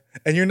contract?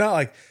 And you're not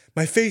like,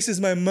 my face is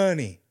my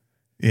money.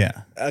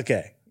 Yeah.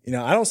 Okay. You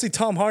know, I don't see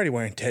Tom Hardy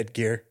wearing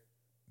headgear.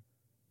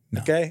 No.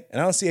 Okay. And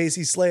I don't see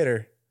AC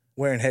Slater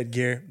wearing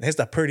headgear. He's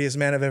the prettiest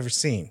man I've ever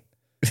seen.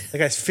 That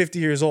guy's 50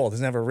 years old.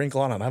 Doesn't have a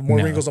wrinkle on him. I have more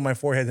wrinkles on my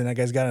forehead than that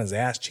guy's got on his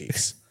ass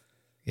cheeks.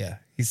 Yeah.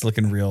 He's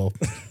looking real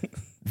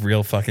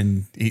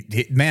fucking.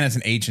 Man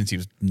hasn't aged since he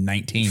was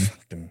 19.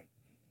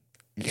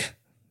 Yeah.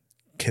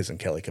 Kissing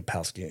Kelly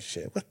Kapowski and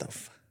shit. What the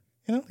fuck?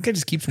 You know? The guy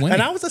just keeps winning.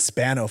 And I was a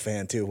Spano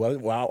fan too.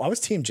 Wow. I was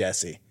Team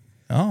Jesse.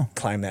 Oh.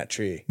 Climbed that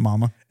tree.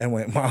 Mama. And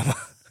went, Mama.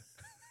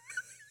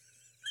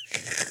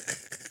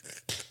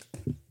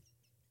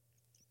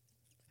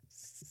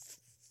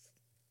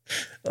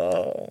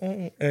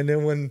 And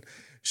then when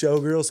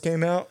Showgirls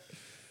came out,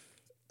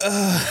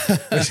 I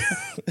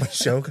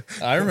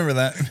remember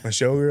that. When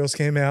Showgirls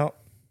came out,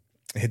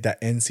 I hit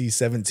that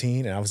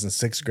NC-17 and I was in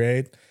 6th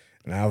grade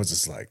and I was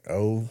just like,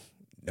 oh,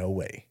 no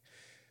way.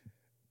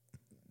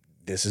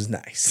 This is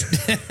nice.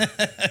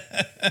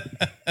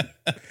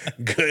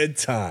 Good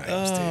times,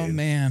 Oh, dude.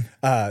 man.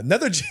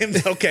 Another gym.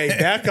 Okay,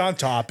 back on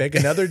topic.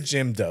 Another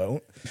gym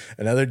don't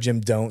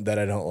that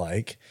I don't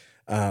like.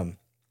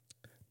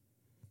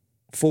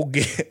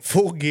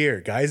 Full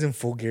gear. Guys in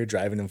full gear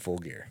driving in full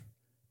gear.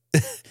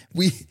 There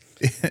was.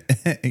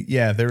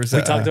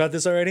 We talked about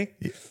this already.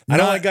 I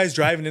don't like guys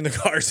driving in the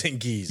cars in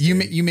geese.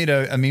 You made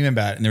a meme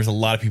about it, and there's a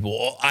lot of people.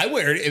 Oh, I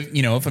wear it.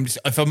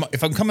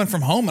 If I'm coming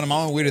from home and I'm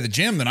on my way to the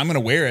gym, then I'm going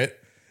to wear it.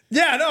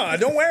 Yeah, no, I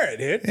don't wear it,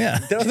 dude. Yeah,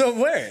 don't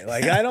wear it.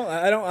 Like I don't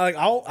like.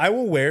 I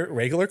will wear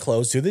regular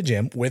clothes to the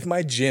gym with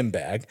my gym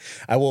bag.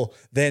 I will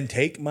then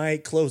take my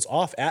clothes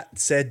off at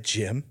said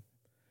gym,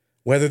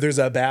 whether there's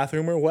a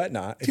bathroom or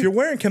whatnot. If you're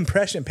wearing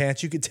compression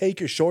pants, you could take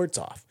your shorts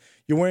off.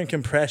 You're wearing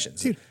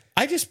compressions, dude.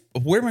 I just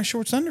wear my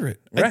shorts under it.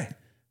 Right. I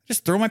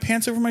just throw my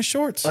pants over my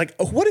shorts. Like,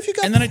 what if you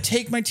got? And then I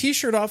take my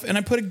t-shirt off and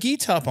I put a gi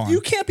top on. You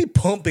can't be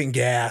pumping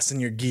gas in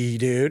your gi,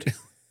 dude.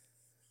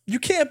 You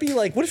can't be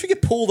like, what if you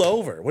get pulled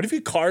over? What if you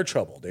get car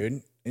trouble,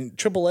 dude? In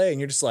AAA, and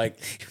you're just like,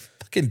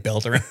 fucking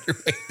belt around your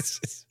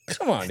waist.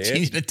 Come on, dude.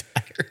 Changing a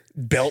tire.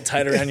 Belt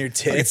tied around your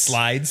tits. It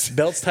slides.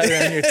 Belts tied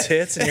around your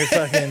tits, and you're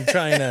fucking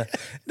trying to.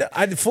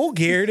 Full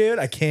gear, dude.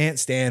 I can't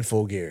stand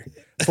full gear.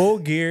 Full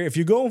gear. If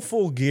you're going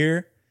full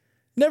gear,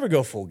 never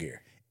go full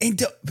gear.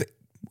 And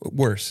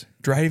worse,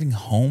 driving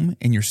home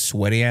in your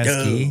sweaty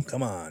ass gi.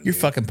 Come on, your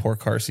fucking poor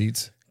car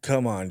seats.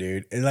 Come on,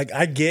 dude. And like,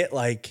 I get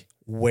like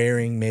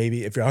wearing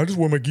maybe if I just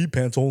wear my gi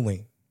pants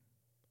only.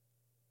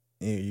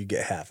 You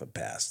get half a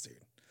pass, dude.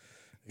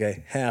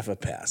 Okay, half a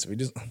pass.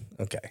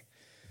 Okay.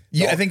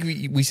 Yeah, I think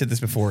we said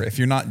this before. If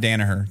you're not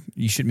Danaher,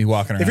 you shouldn't be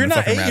walking around. If you're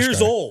not 8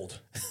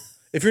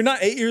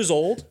 years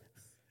old,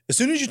 as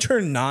soon as you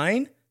turn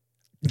 9,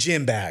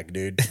 gym bag,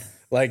 dude.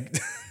 Like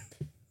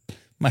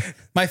my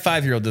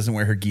 5-year-old doesn't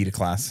wear her gi to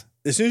class.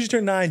 As soon as you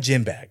turn 9,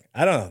 gym bag.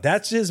 I don't know.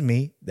 That's just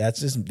me.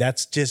 That's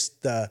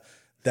just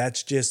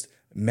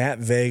Matt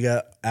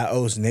Vega at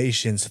O's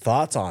Nation's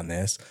thoughts on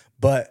this.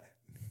 But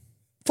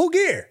full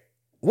gear.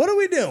 What are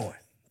we doing,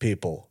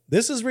 people?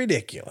 This is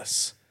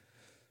ridiculous.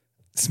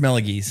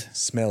 Smelly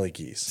geese.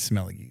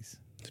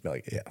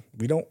 Yeah.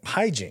 We don't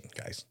hygiene,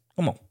 guys.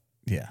 Come on.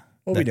 Yeah.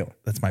 What are we doing?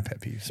 That's my pet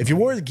peeve. If you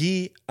wore the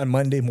gi on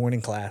Monday morning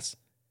class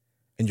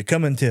and you're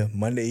coming to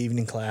Monday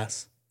evening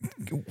class,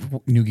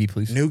 new gi,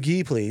 please. New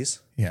gi,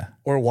 please. Yeah.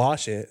 Or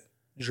wash it,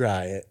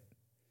 dry it.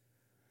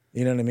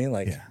 You know what I mean?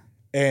 Like, yeah.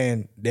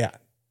 And yeah,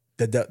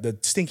 the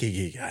stinky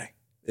gi guy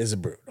is a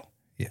brutal.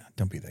 Yeah.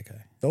 Don't be that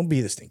guy. Don't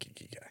be the stinky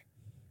gi guy.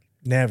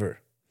 Never.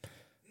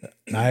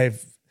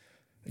 I've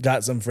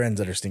got some friends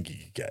that are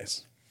stinky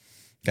guys.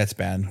 That's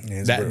bad.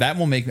 That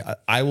will make me.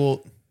 I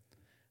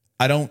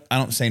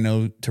don't say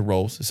no to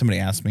rolls. If somebody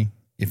asks me,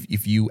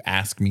 if you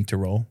ask me to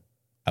roll,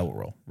 I will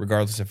roll,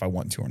 regardless if I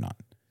want to or not.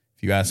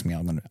 If you ask me,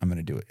 I'm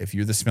gonna do it. If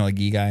you're the smelly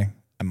gi guy,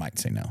 I might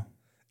say no.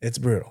 It's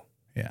brutal.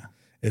 Yeah,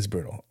 it's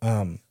brutal.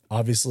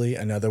 Obviously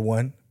another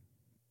one,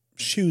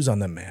 shoes on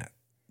the mat,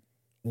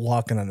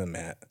 walking on the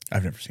mat.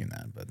 I've never seen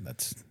that, but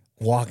that's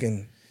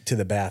walking to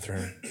the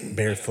bathroom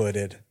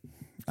barefooted.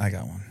 I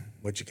got one.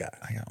 What you got?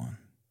 I got one.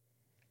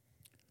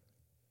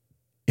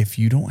 If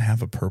you don't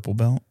have a purple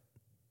belt,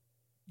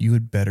 you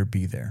had better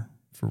be there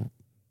for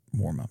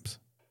warm-ups.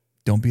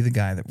 Don't be the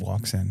guy that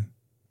walks in.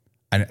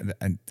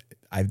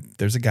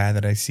 There's a guy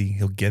that I see.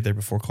 He'll get there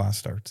before class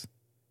starts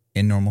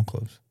in normal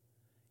clothes.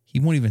 He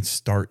won't even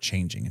start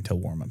changing until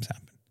warm-ups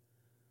happen.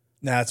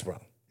 That's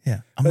wrong.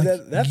 Yeah. I'm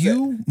like, that's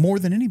you more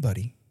than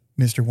anybody,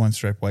 Mr. One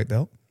Stripe White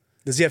Belt.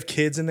 Does he have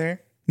kids in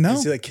there? No.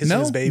 Does he like kissing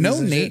his babies? No,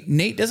 and Nate. shit?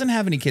 Nate doesn't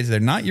have any kids there.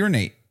 Not your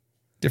Nate.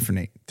 Different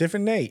Nate.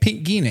 Different Nate.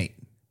 Pink Gee Nate.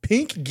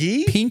 Pink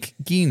Gee? Pink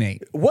Gee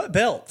Nate. What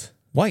belt?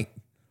 White.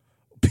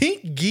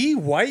 Pink Gee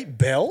white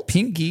belt?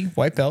 Pink Gee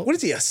white belt. What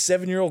is he, a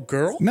 7-year-old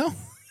girl? No.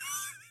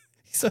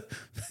 He's a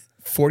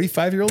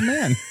 45-year-old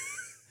man.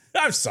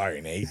 I'm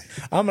sorry, Nate.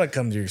 I'm going to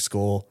come to your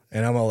school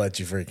and I'm going to let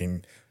you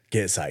freaking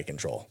get side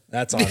control.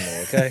 That's on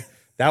me, okay?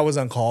 That was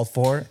uncalled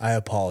for. I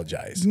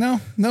apologize.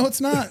 No,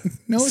 it's not.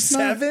 No, it's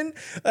 7?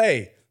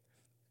 Hey,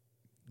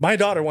 my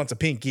daughter wants a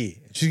pink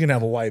Gee. She's going to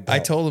have a white belt. I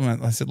told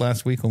him, I said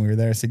last week when we were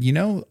there, I said,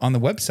 on the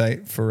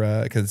website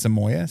for, because it's a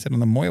Moya, I said, on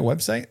the Moya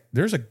website,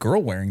 there's a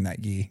girl wearing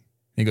that Gee.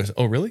 And he goes,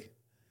 oh, really? I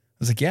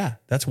was like, yeah,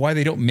 that's why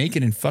they don't make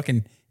it in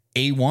fucking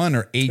A1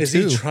 or A2. Is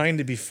he trying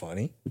to be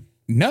funny?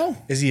 No.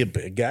 Is he a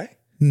big guy?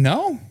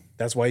 No.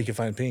 That's why you can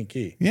find pink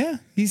Gee. Yeah.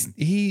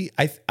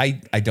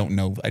 I don't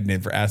know. I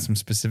never asked him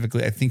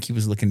specifically. I think he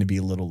was looking to be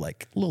a little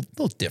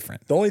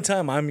different. The only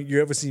time you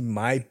ever see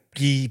my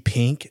Gee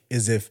pink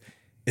is if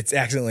it's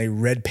accidentally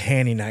Red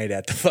Panty Night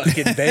at the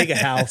fucking Vega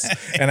house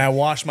and I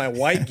wash my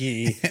white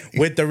Gee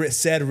with the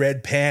said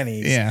red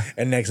panties. Yeah.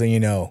 And next thing you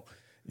know,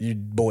 you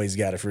boys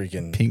got a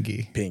freaking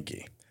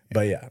pinky.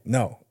 But yeah,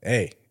 no.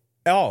 Hey.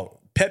 Oh,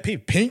 pet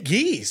peeve, pink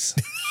Gees.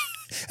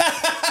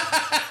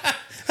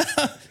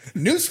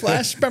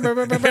 Newsflash.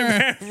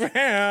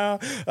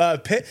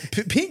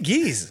 Pink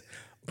Gees.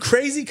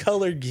 Crazy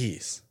colored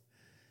geese.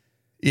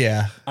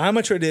 Yeah. I'm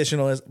a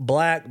traditionalist.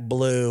 Black,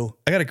 blue.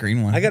 I got a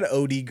green one. I got an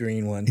OD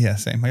green one. Yeah,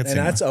 same. And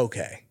that's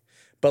okay.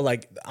 But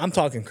like, I'm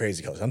talking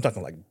crazy colors. I'm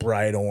talking like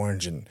bright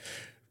orange and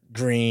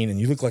green, and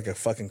you look like a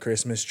fucking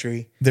Christmas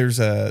tree. There's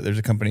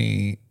a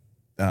company,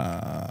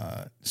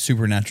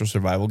 Supernatural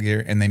Survival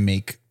Gear, and they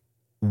make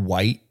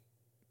white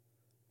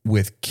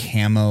with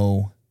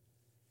camo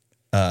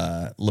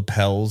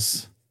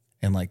lapels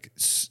and like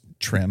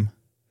trim.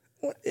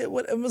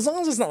 As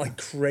long as it's not like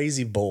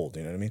crazy bold,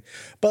 you know what I mean?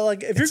 But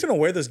like, if you're gonna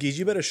wear those geese,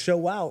 you better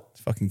show out.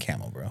 It's fucking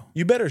camo, bro.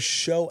 You better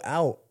show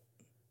out.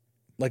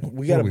 Like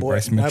we got a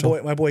boy,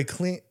 my boy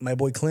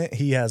Clint.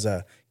 He's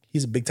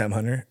a big time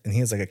hunter, and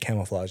he has like a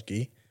camouflage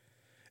gi,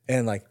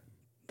 and like,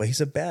 but he's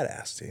a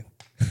badass, dude.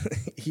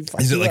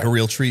 Is it like a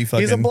real tree?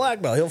 Fucking? He's a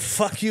black belt. He'll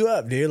fuck you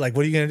up, dude. Like,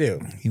 what are you gonna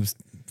do? He was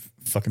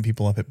fucking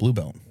people up at blue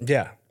belt.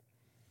 Yeah,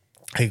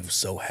 I was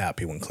so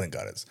happy when Clint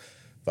got his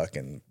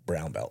fucking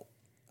brown belt.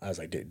 I was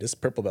like, dude, this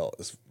purple belt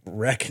is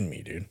wrecking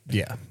me, dude.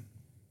 Yeah.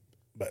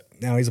 But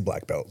now he's a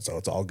black belt, so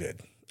it's all good.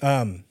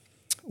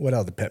 What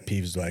other pet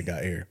peeves do I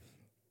got here?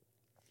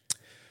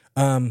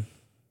 I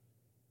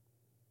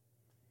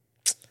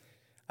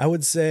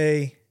would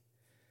say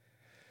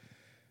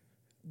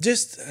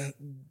just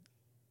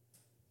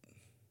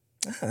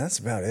that's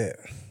about it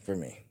for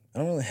me. I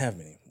don't really have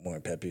many more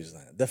pet peeves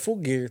than that. The full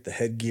gear, the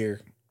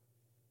headgear,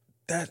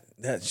 that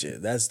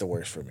shit, that's the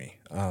worst for me.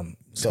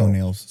 So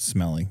toenails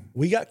smelling.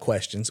 We got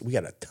questions. We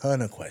got a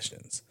ton of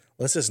questions.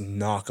 Let's just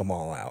knock them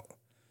all out.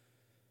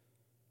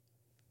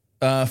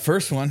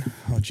 First one.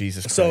 Oh,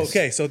 Jesus Christ. So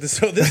okay, so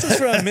this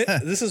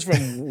is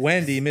from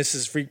Wendy,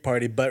 Mrs. Freak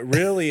Party, but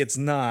really it's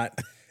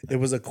not. It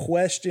was a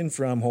question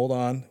from hold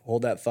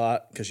that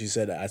thought, because she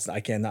said I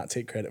cannot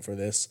take credit for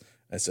this.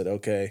 I said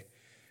okay.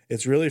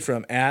 It's really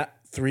from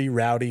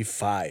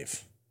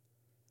 @3rowdy5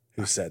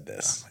 who said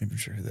this. I'm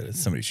sure that it's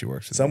somebody she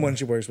works with. Someone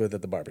she works with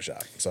at the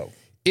barbershop. So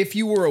if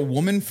you were a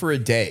woman for a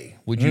day,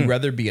 would you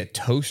rather be a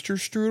toaster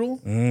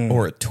strudel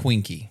or a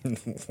Twinkie?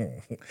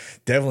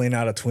 Definitely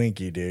not a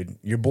Twinkie, dude.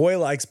 Your boy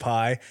likes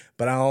pie,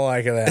 but I don't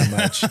like it that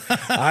much.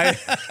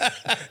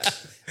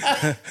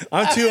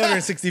 I'm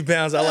 260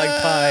 pounds. I like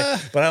pie,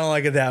 but I don't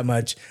like it that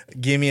much.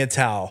 Give me a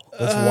towel.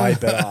 Let's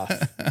wipe it off.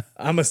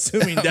 I'm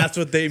assuming that's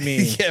what they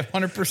mean. Yeah,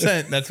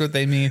 100%. That's what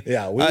they mean.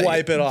 Yeah, we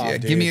wipe it off,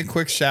 dude. Give me a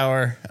quick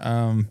shower.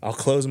 I'll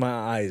close my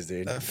eyes,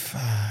 dude.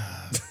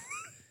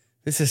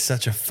 This is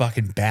such a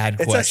fucking bad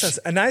question.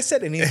 And I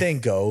said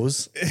anything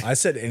goes.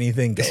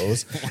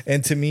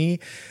 And to me,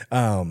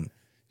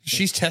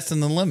 she's testing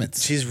the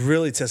limits. She's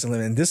really testing the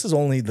limits. And this is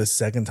only the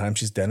second time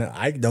she's done it.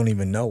 I don't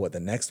even know what the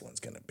next one's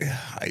going to be.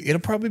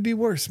 It'll probably be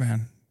worse,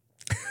 man.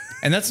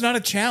 And that's not a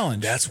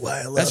challenge. That's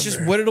why I love her. That's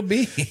just what it'll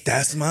be.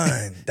 That's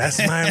mine. That's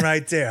mine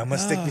right there. I'm going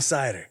to stick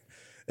beside her.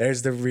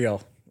 There's the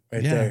reel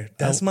right there.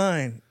 That's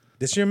mine.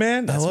 This your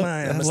man? That's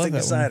mine. I'm going to stick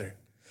beside her.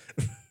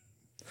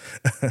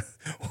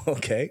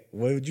 Okay.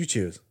 What would you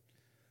choose?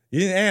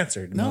 You didn't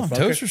answer. No,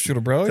 toaster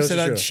strudel, bro. I said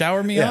I'd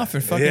shower me off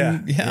and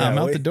fucking, I'm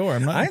out the door.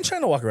 I ain't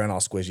trying to walk around all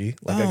squishy.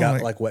 Like I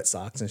got like wet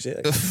socks and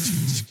shit.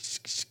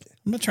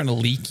 I'm not trying to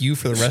leak you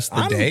for the rest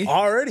of the day. I'm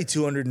already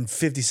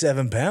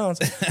 257 pounds.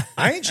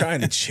 I ain't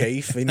trying to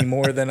chafe any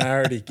more than I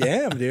already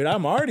am, dude.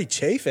 I'm already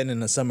chafing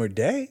in a summer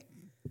day.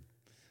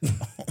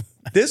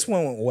 This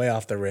one went way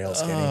off the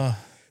rails, Kenny.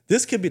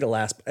 This could be the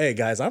last. Hey,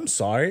 guys, I'm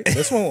sorry.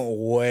 This one went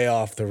way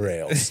off the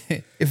rails.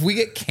 If we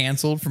get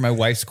canceled for my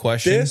wife's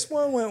question, This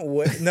one went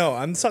way. No,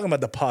 I'm talking about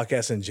the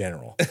podcast in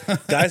general.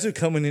 Guys are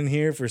coming in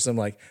here for some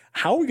like,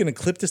 how are we going to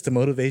clip this to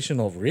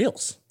motivational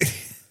reels?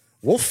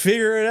 We'll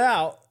figure it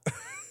out.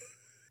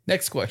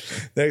 next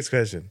question. Next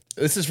question.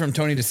 This is from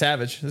Tony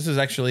DeSavage. This is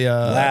actually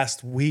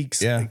Last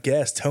week's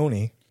guest,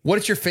 Tony. What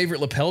is your favorite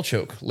lapel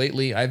choke?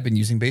 Lately, I've been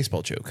using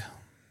baseball choke.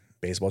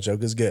 Baseball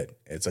choke is good.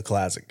 It's a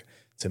classic.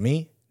 To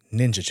me,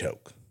 ninja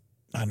choke.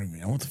 I don't even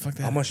know what the fuck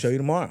that I'm going to show you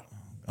tomorrow.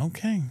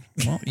 Okay.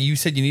 Well, you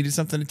said you needed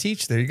something to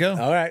teach. There you go.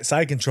 All right.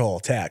 Side control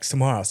attacks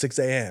tomorrow, 6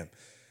 a.m.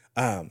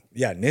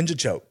 Yeah, ninja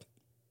choke.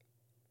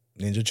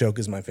 Ninja choke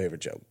is my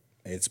favorite choke.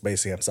 It's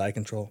basically I'm side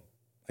control.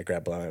 I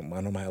grab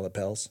one of my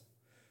lapels,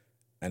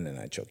 and then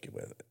I choke you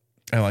with it.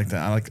 I like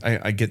that.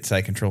 I get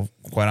side control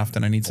quite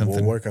often. I need something.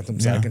 We'll work on some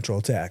side control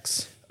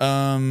attacks.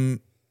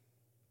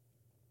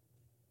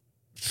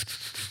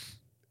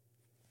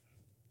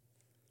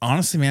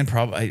 Honestly, man,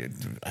 probably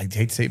I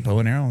hate to say bow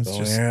and arrow. It's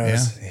just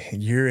arrows. Yeah.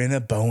 You're in a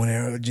bow and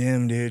arrow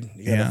gym, dude.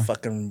 You got a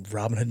fucking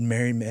Robin Hood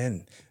merry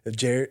men.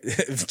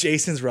 If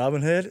Jason's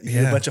Robin Hood, you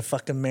got a bunch of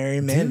fucking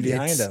merry men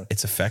behind him.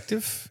 It's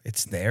effective.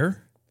 It's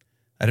there.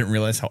 I didn't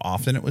realize how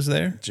often it was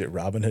there.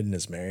 Robin Hood and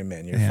his merry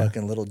men. You're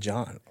fucking Little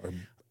John or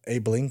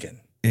Abe Lincoln.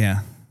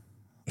 Yeah.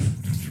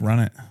 Just run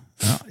it.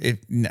 If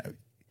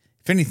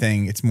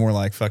anything, it's more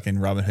like fucking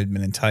Robin Hood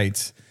men in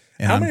tights.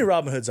 And how many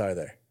Robin Hoods are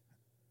there?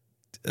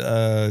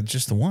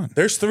 Just the one.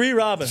 There's 3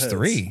 Robin Hoods.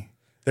 3.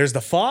 There's the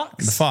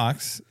Fox.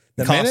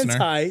 The Men in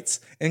Tights,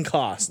 and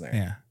Costner.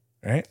 Yeah.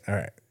 Right? All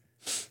right.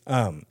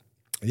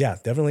 Yeah,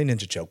 definitely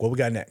ninja choke. What we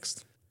got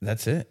next?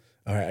 That's it.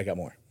 All right, I got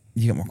more.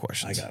 You got more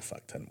questions. I got a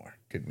fuck ton more.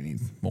 Good, we need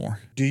more.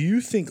 Do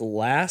you think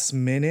last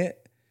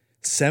minute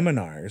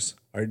seminars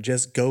are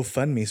just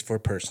GoFundMes for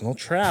personal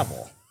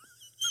travel?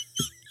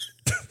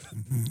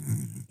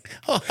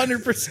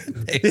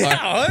 100%.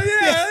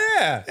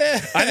 Yeah.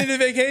 I need a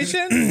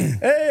vacation.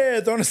 Hey,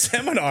 throwing a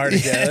seminar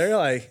together.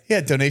 Like,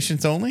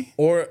 donations only.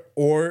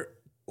 Or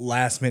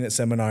last minute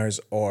seminars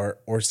or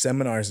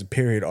seminars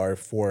period are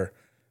for,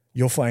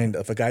 you'll find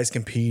if a guy's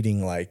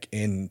competing like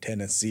in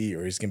Tennessee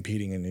or he's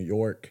competing in New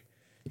York,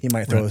 he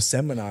might throw a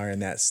seminar in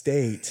that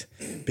state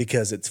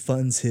because it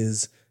funds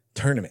his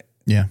tournament.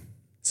 Yeah.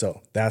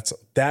 So that's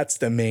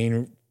the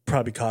main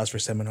probably cause for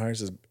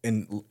seminars is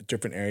in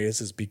different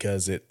areas is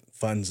because it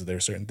funds their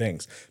certain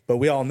things. But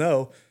we all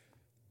know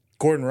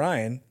Gordon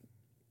Ryan,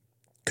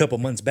 a couple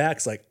months back,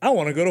 is like, I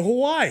want to go to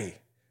Hawaii.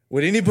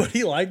 Would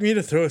anybody like me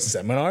to throw a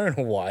seminar in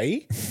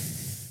Hawaii?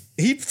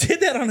 He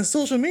did that on his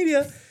social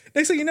media.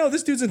 Next thing you know,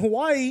 this dude's in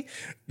Hawaii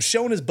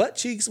showing his butt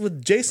cheeks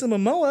with Jason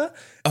Momoa.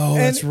 Oh,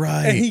 that's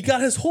right. And he got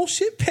his whole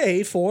shit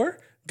paid for,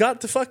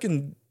 got to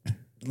fucking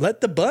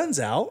let the buns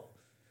out,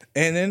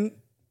 and then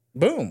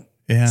boom.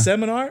 Yeah.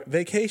 Seminar,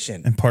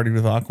 vacation. And partied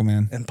with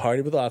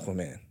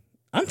Aquaman.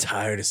 I'm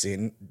tired of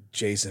seeing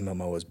Jason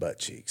Momoa's butt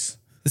cheeks.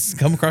 This has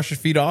come across your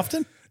feed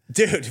often?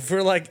 Dude,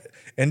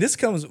 and this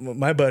comes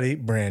my buddy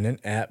Brandon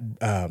at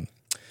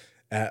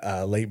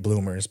Late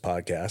Bloomers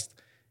podcast.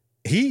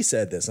 He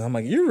said this, and I'm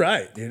like, you're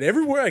right, dude.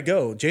 Everywhere I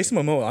go, Jason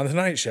Momoa on the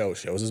Tonight Show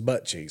shows his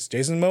butt cheeks.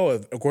 Jason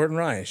Momoa, Gordon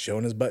Ryan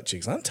showing his butt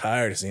cheeks. I'm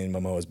tired of seeing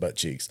Momoa's butt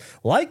cheeks.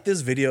 Like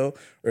this video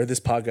or this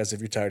podcast if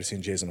you're tired of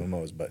seeing Jason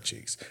Momoa's butt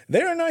cheeks.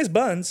 They are nice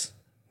buns.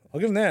 I'll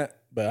give them that,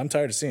 but I'm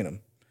tired of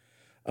seeing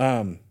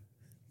them.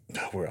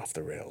 We're off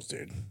the rails,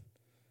 dude.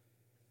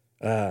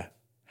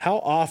 How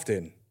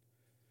often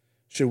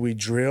should we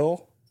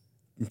drill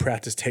and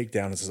practice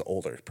takedowns as an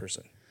older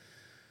person?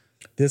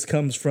 This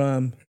comes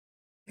from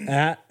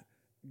at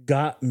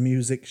Got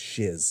Music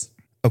Shiz.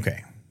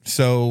 Okay.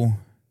 So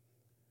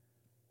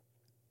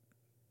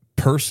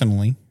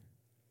personally,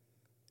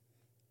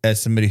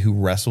 as somebody who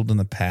wrestled in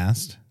the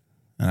past,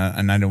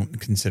 and I don't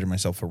consider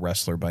myself a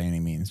wrestler by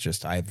any means,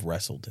 just I've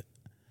wrestled it.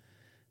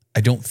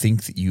 I don't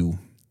think that you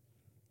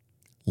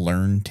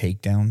learn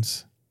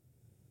takedowns.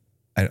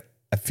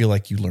 I feel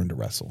like you learn to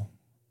wrestle.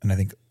 And I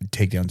think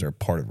takedowns are a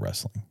part of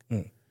wrestling.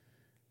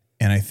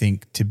 And I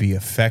think to be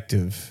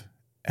effective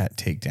at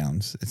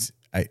takedowns,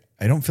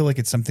 I don't feel like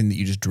it's something that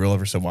you just drill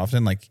ever so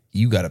often. Like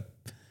you got to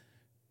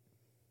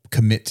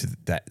commit to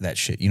that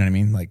shit. You know what I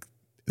mean? Like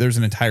there's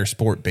an entire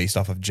sport based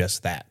off of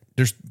just that.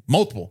 There's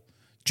multiple.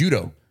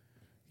 Judo,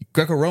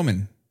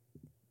 Greco-Roman,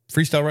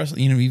 freestyle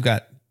wrestling. You know, you've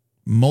got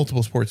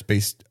multiple sports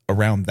based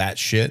around that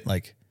shit.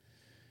 Like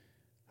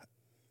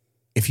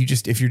if you're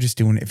just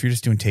doing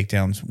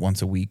takedowns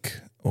once a week,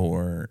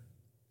 or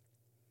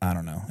I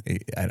don't know,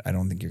 I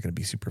don't think you're going to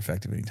be super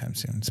effective anytime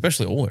soon,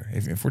 especially older.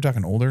 If we're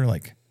talking older,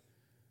 like,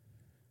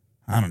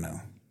 I don't know,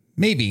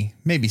 maybe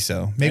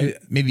so. Maybe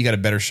you got a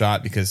better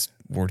shot because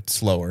we're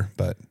slower,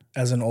 but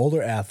as an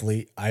older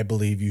athlete, I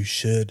believe you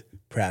should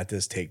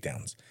practice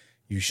takedowns.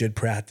 You should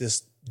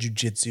practice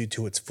jiu-jitsu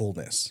to its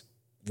fullness.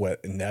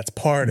 And that's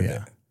part of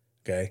it.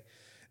 Okay.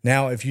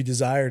 Now, if you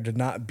desire to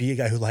not be a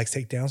guy who likes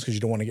takedowns because you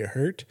don't want to get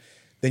hurt,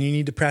 then you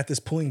need to practice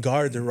pulling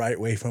guard the right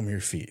way from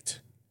your feet.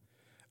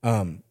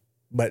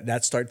 But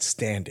that starts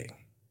standing.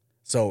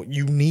 So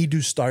you need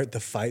to start the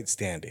fight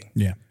standing.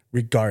 Yeah.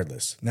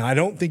 Regardless. Now, I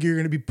don't think you're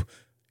going to be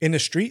in a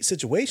street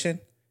situation.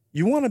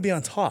 You want to be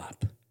on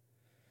top.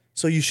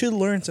 So you should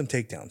learn some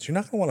takedowns. You're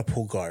not going to want to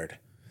pull guard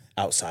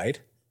outside.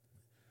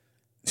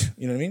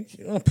 You know what I mean?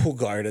 You don't want to pull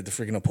guard at the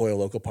freaking Pollo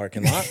Loco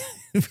parking lot.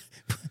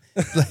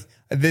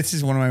 This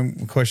is one of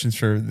my questions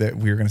that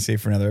we were going to save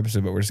for another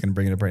episode, but we're just going to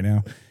bring it up right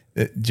now.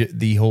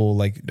 The whole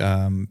like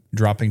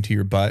dropping to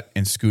your butt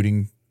and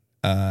scooting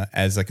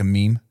as like a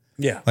meme.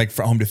 Yeah. Like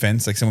for home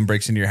defense, like someone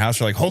breaks into your house,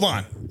 you're like, hold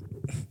on.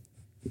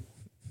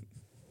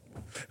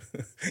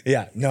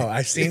 Yeah, no,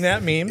 I've seen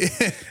that meme.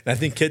 And I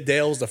think Kid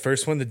Dale was the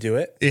first one to do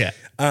it. Yeah.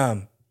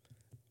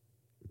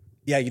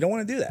 Yeah, you don't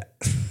want to do that.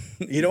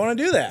 You don't want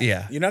to do that.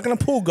 Yeah. You're not going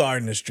to pull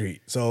guard in the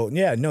street. So,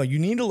 yeah, no, you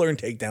need to learn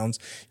takedowns.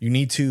 You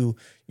need to,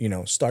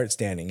 start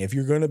standing. If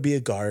you're going to be a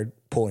guard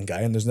pulling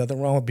guy, and there's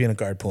nothing wrong with being a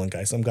guard pulling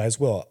guy. Some guys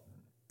will.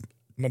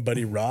 My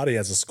buddy Rod, he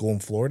has a school in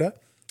Florida.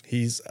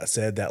 He's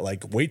said that,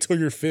 like, wait till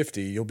you're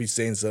 50, you'll be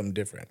saying something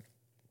different.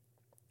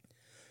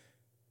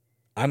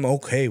 I'm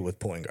okay with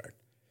pulling guard.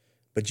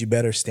 But you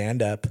better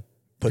stand up,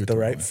 put the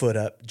right foot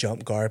up,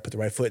 jump guard, put the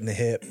right foot in the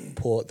hip,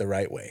 pull it the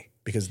right way.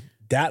 Because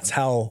that's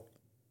how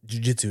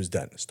jiu-jitsu is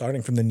done.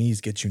 Starting from the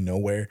knees gets you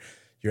nowhere.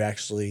 You're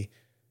actually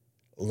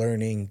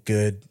learning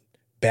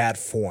bad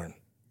form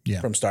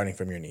from starting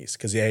from your knees.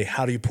 Because,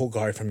 how do you pull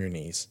guard from your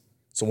knees?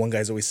 So one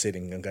guy's always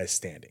sitting, one guy's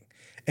standing.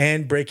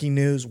 And breaking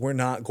news, we're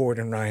not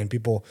Gordon Ryan.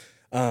 People,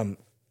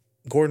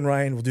 Gordon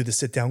Ryan will do the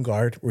sit-down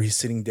guard where he's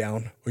sitting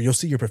down, or you'll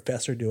see your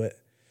professor do it.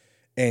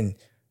 And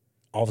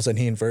all of a sudden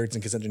he inverts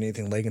and gets underneath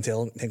leg and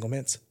tail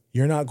entanglements.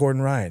 You're not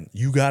Gordon Ryan.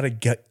 You got to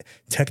get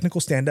technical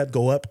stand-up,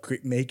 go up,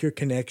 make your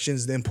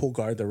connections, then pull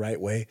guard the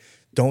right way.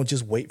 Don't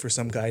just wait for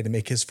some guy to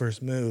make his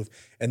first move,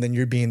 and then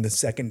you're being the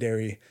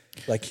secondary.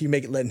 Like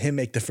letting him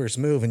make the first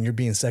move, and you're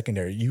being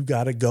secondary. You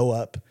got to go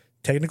up,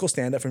 technical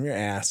stand-up from your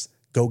ass,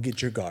 go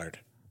get your guard.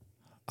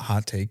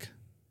 Hot take.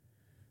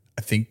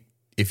 I think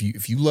if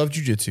you love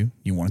jiu-jitsu,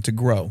 you want it to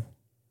grow,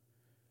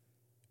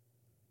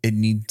 it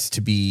needs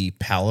to be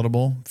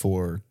palatable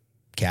for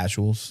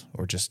casuals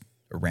or just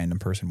a random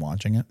person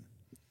watching it.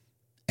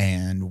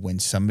 And when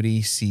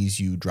somebody sees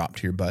you drop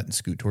to your butt and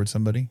scoot towards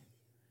somebody,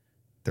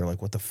 they're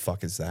like, what the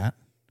fuck is that?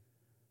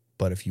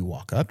 But if you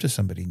walk up to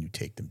somebody and you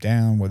take them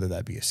down, whether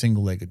that be a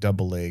single leg, a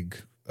double leg,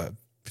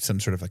 some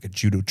sort of like a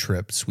judo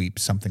trip, sweep,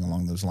 something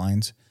along those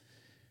lines,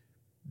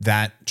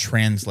 that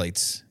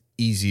translates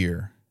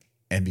easier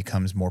and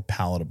becomes more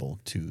palatable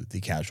to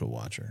the casual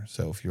watcher.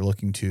 So if you're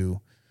looking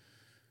to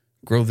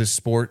grow this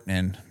sport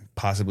and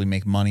possibly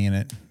make money in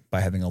it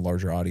by having a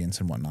larger audience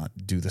and whatnot,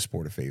 do the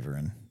sport a favor.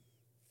 And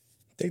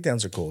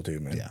takedowns are cool too,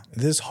 man. Yeah.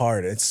 This is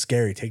hard. It's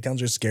scary.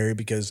 Takedowns are scary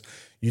because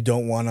you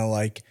don't want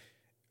to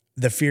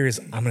the fear is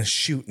I'm going to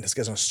shoot and this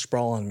guy's going to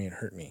sprawl on me and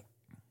hurt me.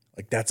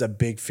 Like that's a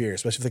big fear,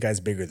 especially if the guy's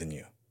bigger than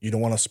you. You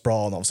don't want to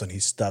sprawl and all of a sudden he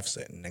stuffs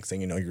it. And next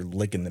thing you know, you're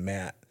licking the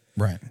mat.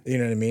 Right. You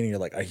know what I mean? And you're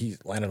like, he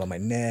landed on my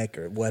neck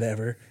or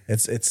whatever.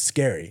 It's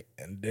scary.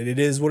 And it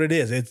is what it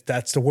is.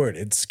 That's the word.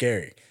 It's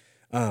scary.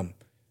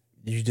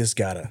 You just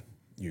gotta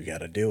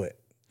do it.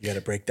 You got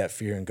to break that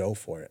fear and go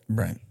for it.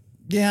 Right.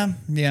 Yeah.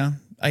 Yeah.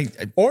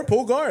 Or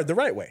pull guard the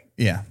right way.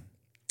 Yeah.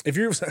 If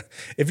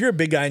you're a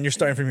big guy and you're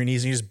starting from your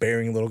knees and you're just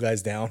bearing little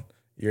guys down,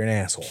 you're an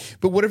asshole.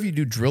 But whatever you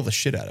do, drill the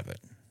shit out of it.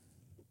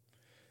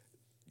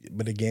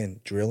 But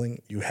again,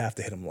 drilling, you have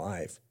to hit them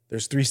live.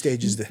 There's 3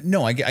 stages.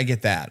 No, I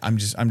get that. I'm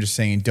just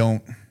saying,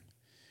 don't.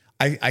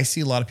 I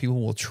see a lot of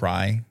people will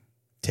try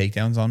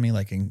takedowns on me,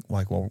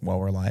 while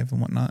we're live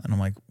and whatnot, and I'm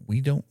like,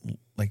 we don't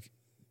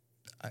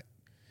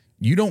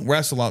you don't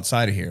wrestle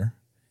outside of here,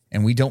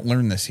 and we don't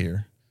learn this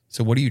here.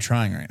 So what are you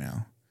trying right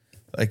now?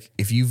 Like,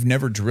 if you've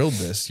never drilled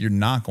this, you're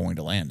not going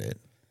to land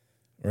it.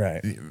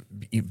 Right.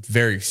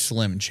 Very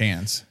slim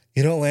chance.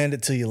 You don't land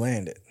it till you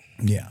land it.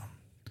 Yeah.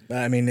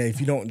 I mean, if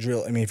you don't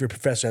drill, if your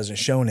professor hasn't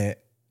shown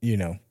it,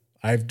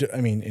 right.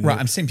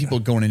 I'm saying people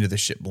going into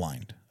this shit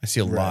blind. I see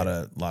a lot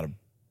of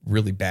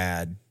really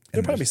bad.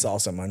 They probably saw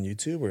something on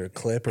YouTube or a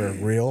clip or a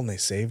reel and they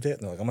saved it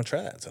and they're like, I'm gonna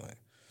try that tonight.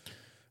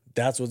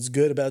 That's what's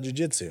good about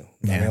jiu-jitsu.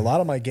 Yeah. I mean, a lot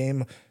of my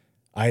game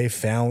I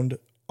found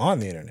on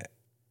the internet.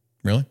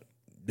 Really?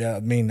 Yeah, I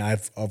mean, a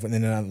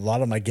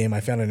lot of my game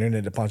I found on the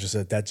internet. The puncher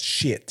said, that's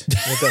shit.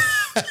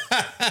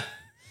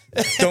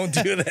 Don't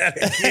do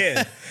that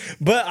again.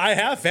 But I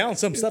have found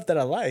some stuff that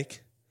I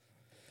like.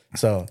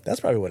 So that's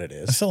probably what it I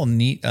is. saw a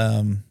neat,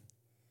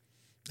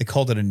 they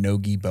called it a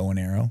no-gi bow and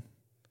arrow.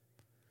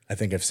 I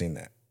think I've seen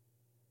that.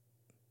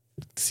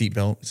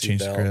 Seatbelt,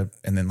 change the grip,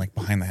 and then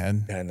behind the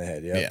head. Behind the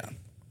head, yeah. Yeah.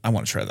 I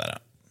want to try that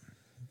out.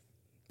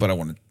 But I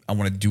want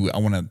to do it. I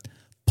want to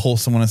pull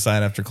someone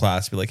aside after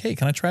class, be like, hey,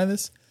 can I try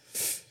this?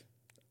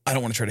 I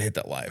don't want to try to hit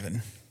that live.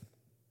 And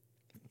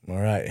all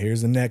right,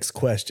 here's the next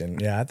question.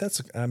 Yeah, that's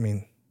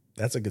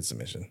a good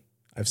submission.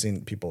 I've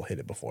seen people hit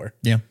it before.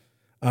 Yeah.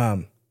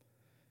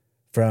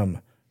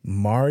 From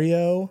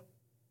Mario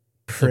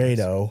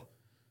Prado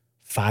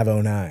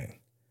 509.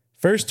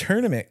 First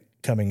tournament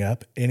coming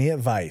up. Any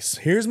advice?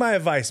 Here's my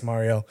advice,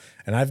 Mario.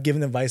 And I've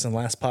given advice on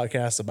last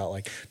podcast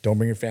about don't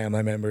bring your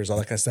family members, all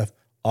that kind of stuff.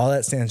 All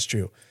that stands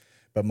true.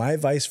 But my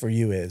advice for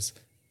you is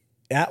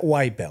at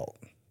white belt,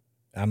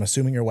 I'm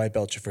assuming your white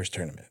belt's your first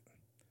tournament.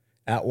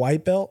 At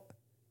white belt,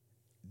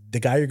 the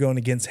guy you're going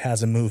against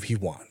has a move he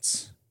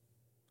wants.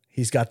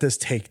 He's got this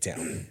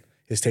takedown.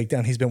 His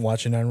takedown, he's been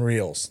watching on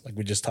Reels, like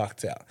we just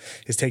talked about.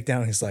 His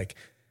takedown, he's like,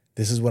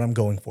 this is what I'm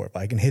going for. If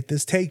I can hit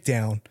this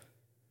takedown,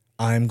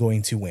 I'm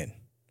going to win.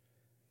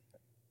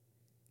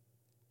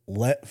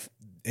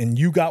 And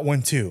you got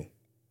one too.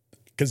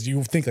 Because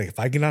you think like, if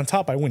I get on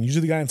top, I win.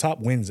 Usually the guy on top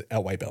wins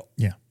at white belt.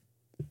 Yeah.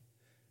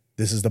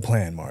 This is the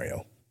plan,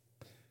 Mario.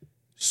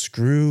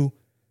 Screw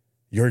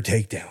your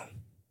takedown.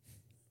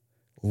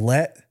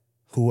 Let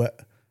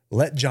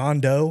John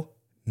Doe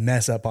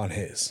mess up on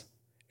his.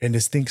 And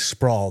just think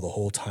sprawl the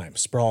whole time.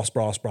 Sprawl,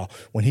 sprawl, sprawl.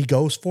 When he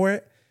goes for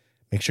it,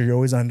 make sure you're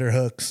always under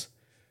hooks.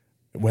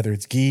 Whether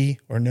it's gi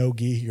or no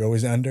gi, you're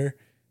always under.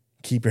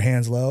 Keep your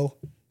hands low.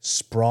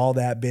 Sprawl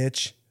that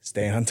bitch.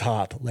 Stay on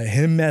top. Let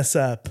him mess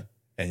up,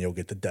 and you'll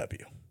get the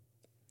W.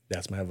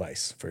 That's my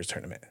advice for his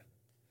tournament.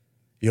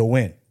 You'll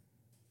win.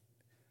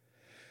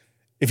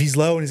 If he's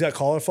low and he's got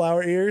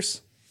cauliflower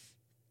ears,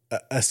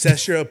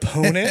 assess your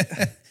opponent.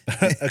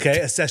 Okay,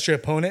 assess your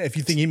opponent. If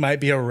you think he might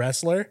be a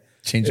wrestler,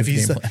 change the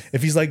game plan.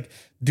 If he's like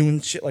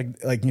doing shit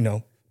like you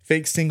know,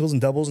 fake singles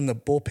and doubles in the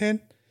bullpen,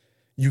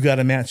 you got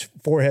to match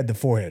forehead to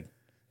forehead.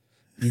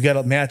 You got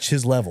to match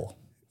his level,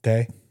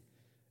 okay?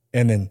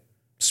 And then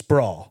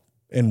sprawl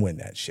and win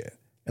that shit.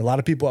 A lot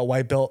of people at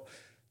white belt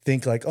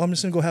think like, oh, I'm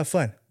just gonna go have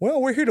fun.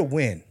 Well, we're here to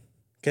win,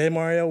 okay,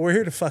 Mario? We're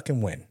here to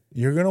fucking win.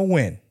 You're gonna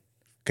win,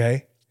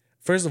 okay?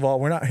 First of all,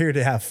 we're not here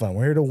to have fun.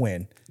 We're here to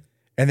win.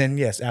 And then,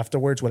 yes,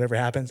 afterwards, whatever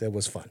happens, it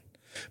was fun.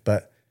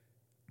 But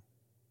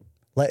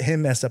let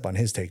him mess up on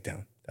his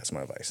takedown. That's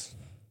my advice.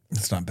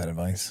 That's not bad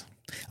advice.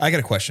 I got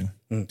a question.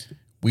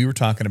 We were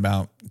talking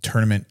about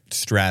tournament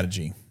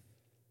strategy.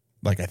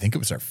 Like, I think it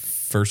was our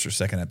first or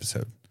second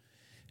episode.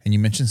 And you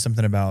mentioned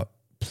something about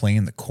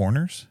playing the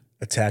corners.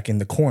 Attacking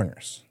the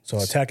corners. So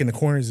attacking the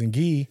corners in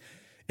gi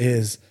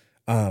is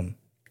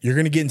you're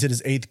going to get into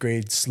this 8th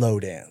grade slow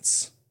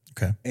dance.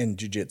 Okay. In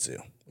jiu-jitsu,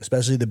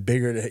 especially the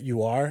bigger that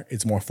you are,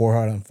 it's more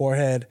forehead on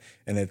forehead,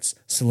 and it's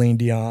Celine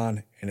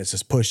Dion, and it's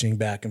just pushing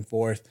back and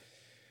forth.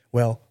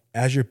 Well,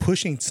 as you're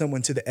pushing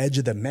someone to the edge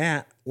of the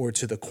mat or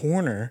to the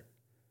corner,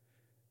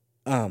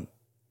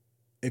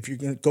 if you're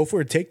going to go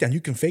for a takedown, you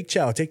can fake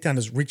chow. A takedown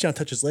is reach out,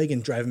 touch his leg,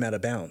 and drive him out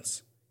of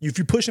bounds. If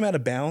you push him out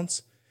of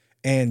bounds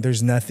and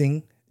there's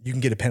nothing, you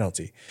can get a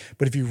penalty.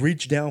 But if you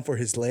reach down for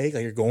his leg,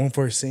 like you're going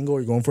for a single or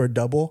you're going for a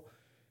double,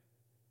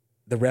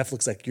 the ref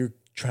looks like you're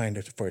trying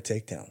for a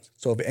takedown.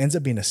 So if it ends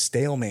up being a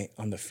stalemate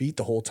on the feet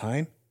the whole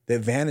time, the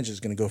advantage is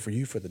going to go for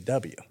you for the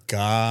W.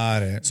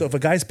 Got it. So if a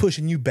guy's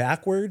pushing you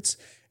backwards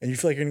and you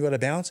feel like you're going to go out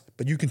of bounds,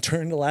 but you can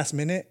turn the last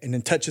minute and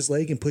then touch his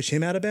leg and push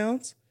him out of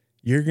bounds,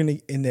 you're going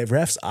to, in the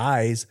ref's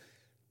eyes,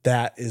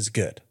 that is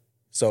good.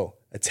 So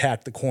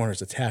attack the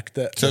corners, attack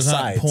the So it's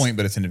sides. not a point,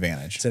 but it's an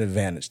advantage. It's an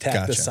advantage.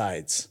 Attack the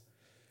sides.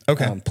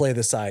 Okay. Play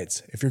the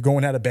sides. If you're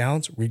going out of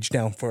bounds, reach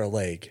down for a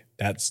leg.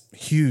 That's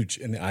huge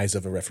in the eyes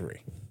of a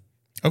referee.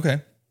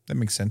 Okay. That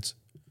makes sense.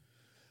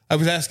 I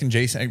was asking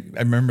Jason, I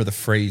remember the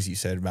phrase you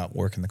said about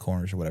working the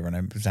corners or whatever, and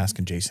I was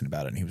asking Jason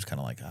about it, and he was kind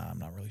of like, I'm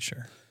not really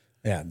sure.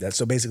 Yeah, that's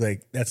so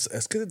basically that's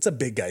it's a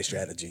big guy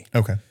strategy.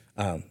 Okay.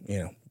 You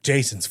know,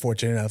 Jason's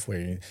fortunate enough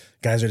where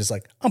guys are just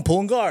like, I'm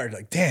pulling guard.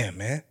 Like, damn,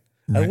 man.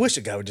 Right. I wish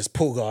a guy would just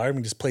pull guard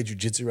and just play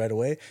jiu-jitsu right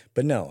away.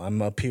 But no,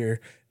 I'm up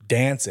here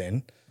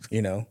dancing,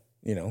 you know,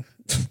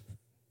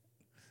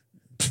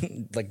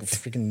 like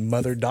freaking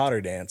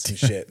mother-daughter dance and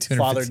shit.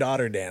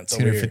 Father-daughter dance.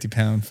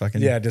 250-pound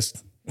fucking. Yeah,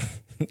 just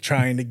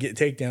trying to get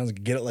takedowns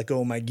and get it let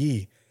go of my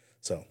gi.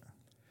 So,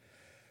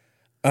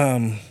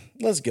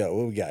 let's go.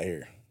 What we got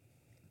here?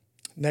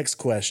 Next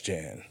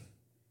question.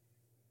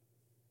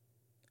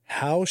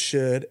 How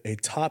should a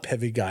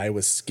top-heavy guy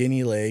with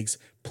skinny legs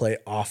play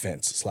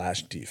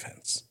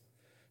offense/defense?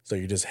 So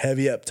you're just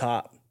heavy up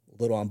top,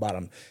 little on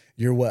bottom.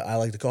 You're what I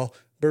like to call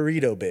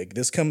burrito big.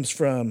 This comes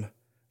from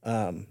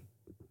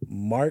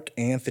Mark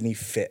Anthony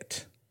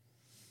Fit.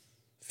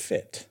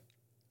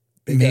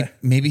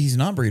 Maybe he's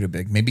not burrito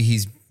big. Maybe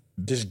he's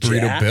just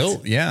burrito jacked.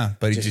 built. Yeah,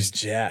 but he's just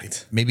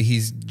jacked. Maybe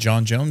he's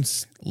John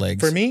Jones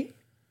legs. For me,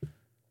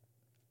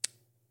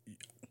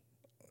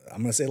 I'm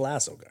going to say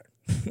lasso guard.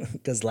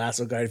 Because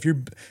lasso guard, if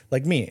you're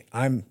like me,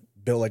 I'm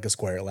built like a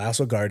square.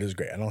 Lasso guard is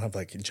great. I don't have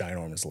like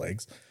ginormous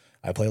legs.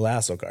 I play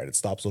lasso guard. It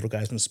stops little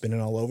guys from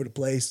spinning all over the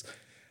place.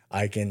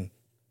 I can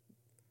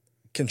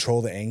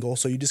control the angle.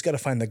 So you just got to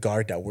find the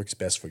guard that works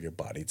best for your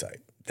body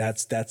type.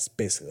 That's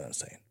basically what I'm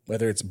saying.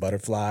 Whether it's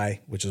butterfly,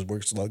 which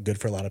works good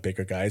for a lot of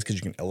bigger guys because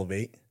you can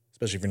elevate,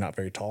 especially if you're not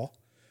very tall.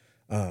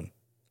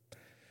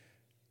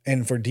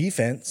 And for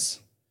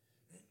defense,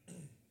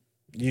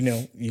 you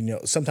know,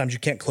 sometimes you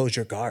can't close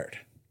your guard.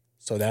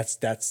 So that's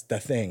the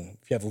thing.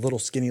 If you have little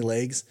skinny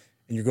legs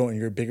and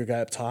you're a bigger guy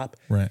up top,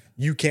 right?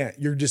 You're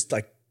just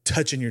like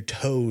touching your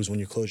toes when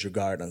you close your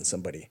guard on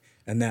somebody.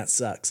 And that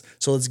sucks.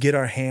 So let's get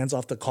our hands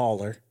off the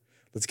collar.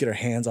 Let's get our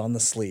hands on the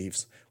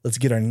sleeves. Let's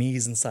get our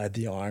knees inside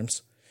the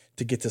arms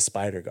to get to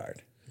spider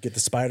guard. Get the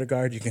spider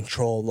guard, you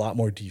control a lot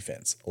more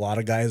defense. A lot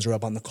of guys are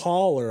up on the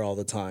collar all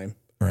the time.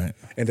 Right.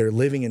 And they're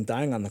living and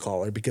dying on the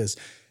collar because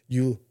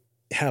you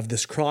have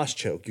this cross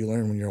choke you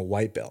learn when you're a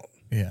white belt.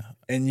 Yeah.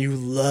 And you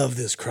love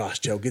this cross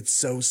choke. It's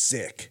so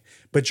sick.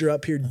 But you're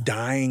up here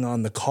dying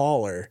on the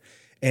collar,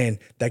 and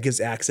that gives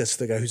access to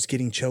the guy who's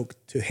getting choked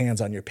to hands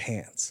on your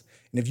pants.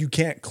 And if you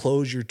can't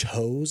close your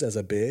toes as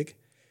a big,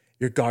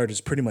 your guard is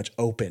pretty much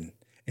open,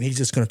 and he's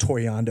just going to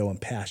Toriando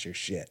and pass your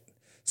shit.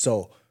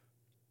 So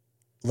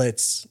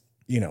let's,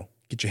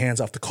 get your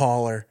hands off the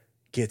collar,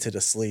 get to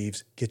the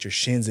sleeves, get your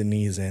shins and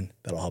knees in.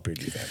 That'll help your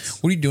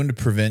defense. What are you doing to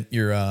prevent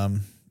your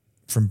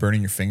from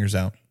burning your fingers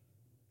out?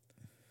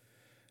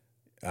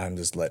 I'm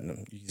just letting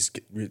them.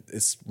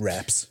 It's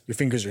reps. Your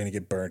fingers are gonna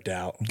get burnt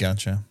out.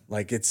 Gotcha.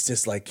 Like it's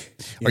just like.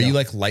 Are you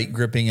like light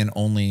gripping and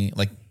only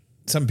like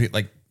some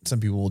people? Some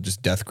people will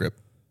just death grip.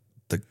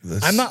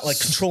 I'm not like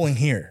controlling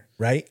here,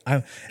 right?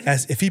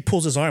 As if he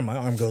pulls his arm, my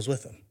arm goes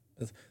with him.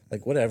 It's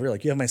like whatever.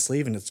 Like you have my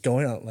sleeve and it's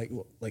going out. Like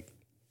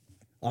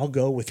I'll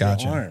go with your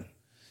arm.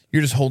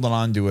 You're just holding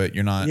on to it.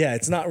 You're not. Yeah,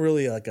 it's not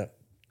really like a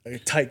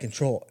tight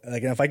control.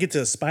 Like if I get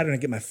to a spider and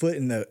I get my foot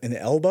in the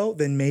elbow,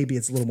 then maybe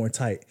it's a little more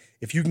tight.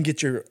 If you can get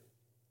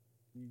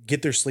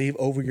their sleeve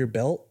over your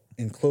belt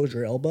and close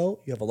your elbow,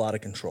 you have a lot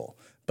of control.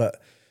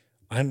 But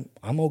I'm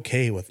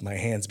okay with my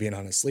hands being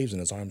on his sleeves and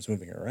his arms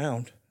moving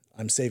around.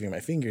 I'm saving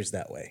my fingers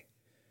that way.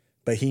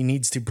 But he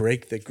needs to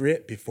break the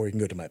grip before he can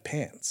go to my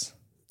pants.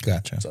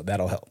 Gotcha. So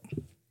that'll help.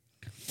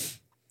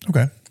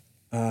 Okay.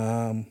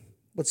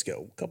 Let's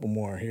go. A couple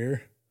more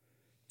here.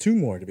 2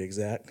 more to be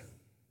exact.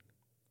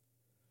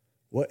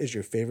 What is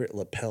your favorite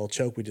lapel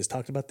choke? We just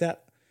talked about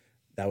that.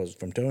 That was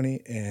from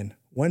Tony. And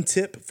 1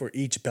 tip for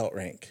each belt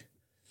rank.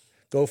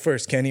 Go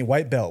first, Kenny.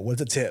 White belt.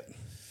 What's a tip?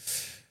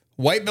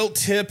 White belt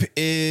tip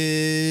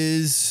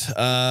is.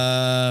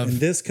 And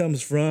this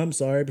comes from,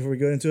 sorry, before we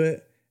go into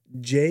it,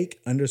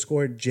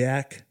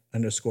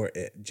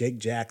 Jake_Jack_it. Jake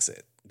Jacks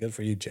it. Good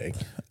for you, Jake.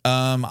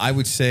 I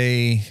would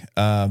say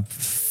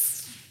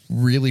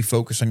really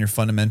focus on your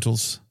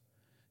fundamentals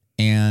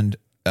and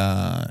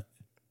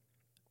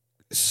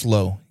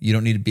slow. You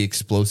don't need to be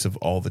explosive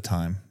all the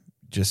time.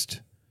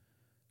 Just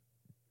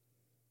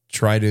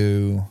try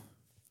to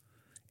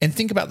and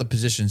think about the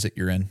positions that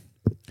you're in.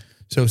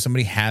 So if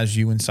somebody has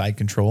you in side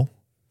control,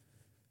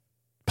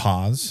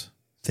 pause,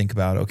 think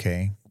about,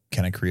 okay,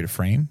 can I create a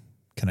frame?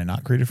 Can I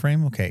not create a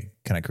frame? Okay,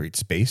 can I create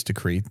space to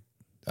create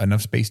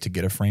enough space to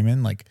get a frame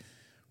in? Like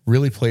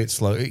really play it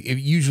slow.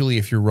 Usually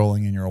if you're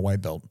rolling and you're a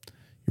white belt,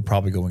 you're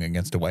probably going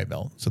against a white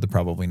belt. So they're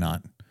probably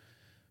not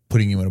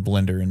putting you in a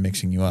blender and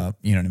mixing you up.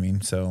 You know what I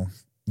mean? So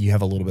you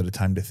have a little bit of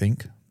time to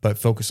think, but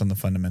focus on the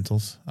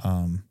fundamentals.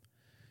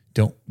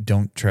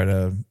 Don't try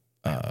to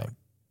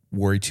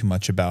worry too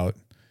much about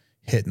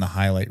hitting the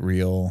highlight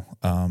reel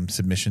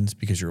submissions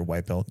because you're a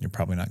white belt and you're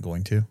probably not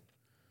going to.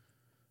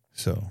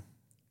 So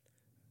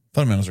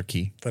fundamentals are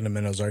key.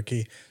 Fundamentals are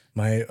key.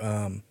 My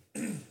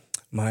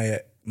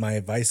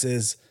advice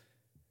is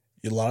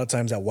a lot of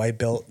times at white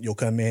belt, you'll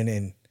come in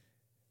and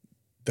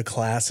the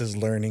class is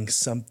learning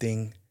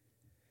something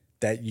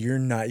that you're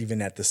not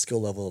even at the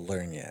skill level to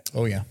learn yet.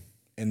 Oh, yeah.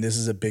 And this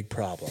is a big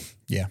problem.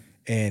 Yeah.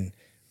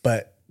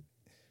 But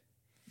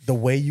the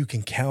way you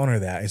can counter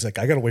that is like,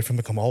 I got to wait for them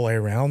to come all the way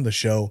around the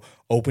show,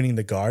 opening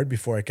the guard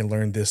before I can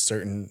learn this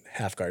certain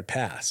half guard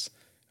pass.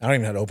 I don't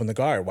even know how to open the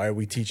guard. Why are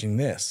we teaching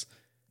this?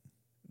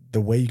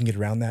 The way you can get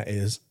around that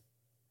is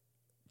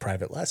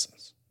private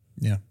lessons.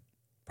 Yeah.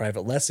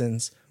 Private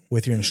lessons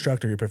with your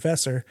instructor, your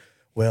professor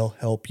will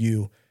help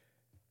you.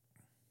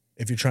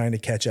 If you're trying to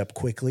catch up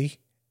quickly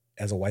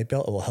as a white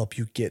belt, it will help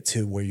you get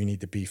to where you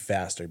need to be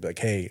faster. Be like,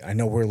 hey, I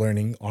know we're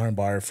learning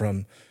armbar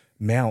from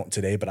Mount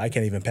today, but I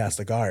can't even pass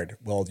the guard.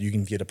 Well, you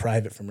can get a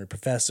private from your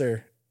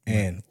professor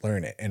and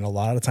learn it. And a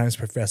lot of times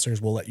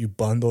professors will let you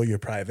bundle your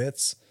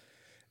privates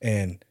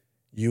and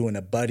you and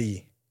a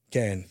buddy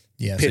can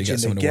pitch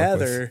in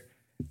together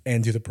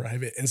and do the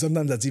private. And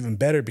sometimes that's even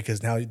better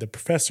because now the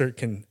professor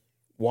can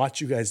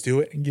watch you guys do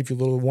it and give you a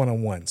little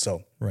one-on-one.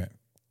 So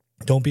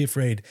don't be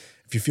afraid.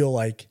 If you feel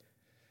like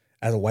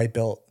as a white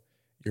belt,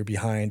 you're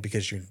behind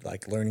because you're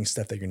like learning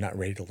stuff that you're not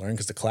ready to learn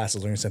because the class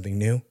is learning something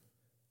new,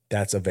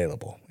 that's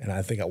available. And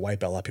I think at white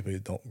belt, a lot of people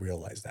don't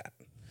realize that.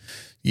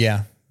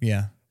 Yeah.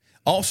 Yeah.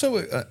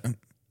 Also,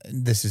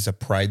 this is a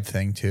pride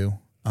thing too.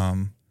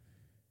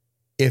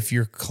 If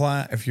your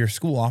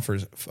school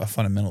offers a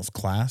fundamentals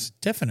class,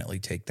 definitely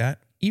take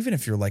that. Even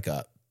if you're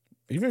even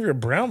if you're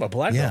brown but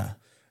black belt,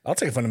 I'll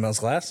take a fundamentals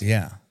class.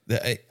 Yeah,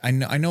 I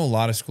know a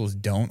lot of schools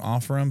don't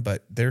offer them,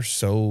 but they're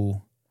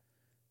so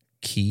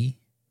key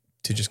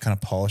to just kind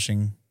of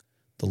polishing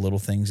the little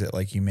things that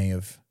like you may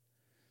have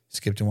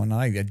skipped and whatnot.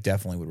 I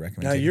definitely would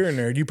recommend. Now you're a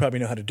nerd, you probably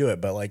know how to do it,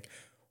 but like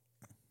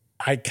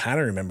I kind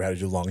of remember how to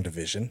do long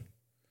division.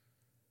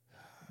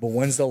 But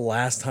when's the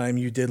last time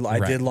you did? I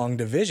did long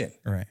division.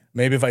 Right.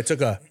 Maybe if I took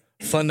a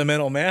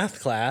fundamental math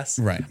class.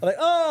 Right. I'm like,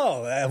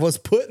 oh, I was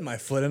putting my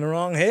foot in the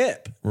wrong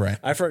hip. Right.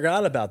 I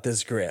forgot about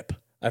this grip.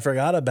 I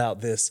forgot about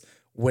this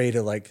way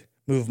to like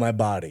move my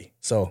body.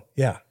 So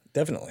yeah,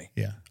 definitely.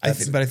 Yeah.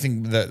 But I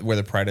think that where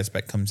the pride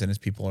aspect comes in is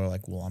people are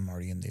like, well, I'm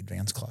already in the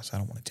advanced class. I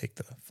don't want to take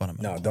the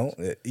fundamental class.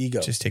 Don't.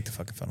 Ego. Just take the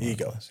fucking fundamental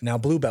Ego. class. Now,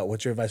 blue belt.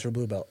 What's your advice for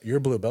blue belt? You're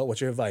blue belt.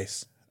 What's your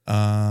advice?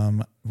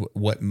 The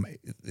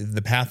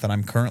path that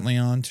I'm currently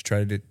on to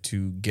try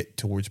to get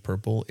towards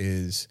purple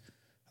is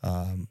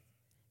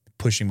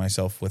pushing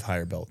myself with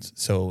higher belts.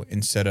 So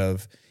instead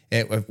of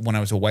when I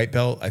was a white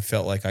belt, I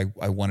felt like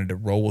I wanted to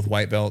roll with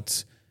white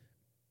belts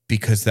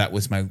because that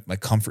was my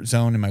comfort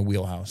zone and my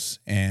wheelhouse.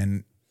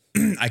 And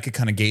I could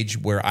kind of gauge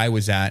where I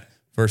was at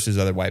versus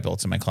other white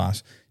belts in my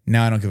class.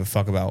 Now I don't give a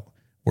fuck about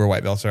where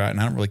white belts are at, and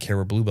I don't really care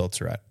where blue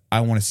belts are at.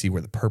 I want to see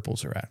where the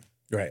purples are at.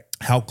 Right.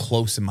 How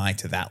close am I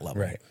to that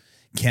level? Right.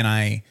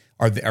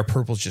 Are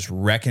purples just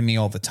wrecking me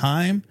all the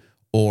time,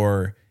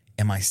 or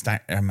am I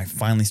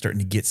finally starting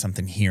to get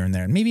something here and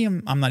there? And maybe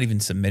I'm not even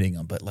submitting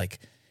them, but like,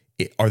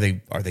 are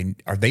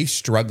they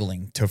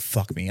struggling to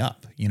fuck me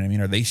up? You know what I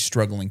mean? Are they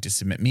struggling to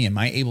submit me? Am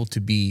I able to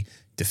be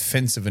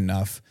defensive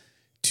enough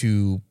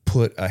to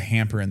put a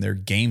hamper in their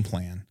game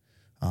plan?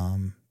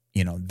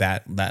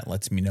 That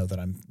lets me know that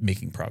I'm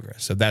making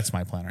progress. So that's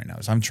my plan right now.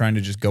 Is I'm trying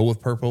to just go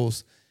with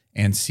purples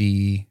and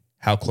see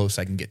how close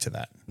I can get to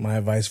that. My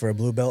advice for a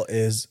blue belt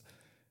is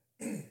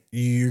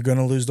you're going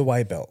to lose the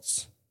white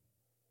belts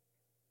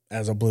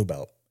as a blue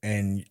belt,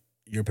 and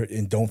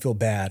don't feel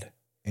bad,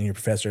 and your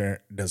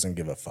professor doesn't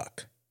give a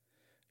fuck.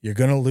 You're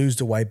going to lose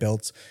the white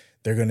belts.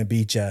 They're going to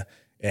beat you.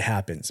 It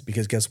happens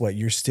because guess what?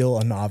 You're still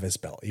a novice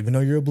belt. Even though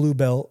you're a blue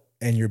belt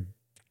and you're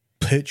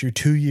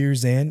 2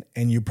 years in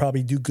and you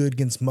probably do good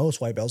against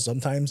most white belts,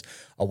 sometimes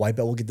a white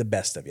belt will get the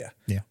best of you.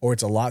 Yeah. Or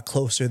it's a lot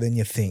closer than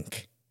you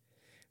think.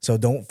 So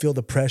don't feel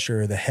the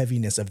pressure or the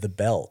heaviness of the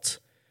belt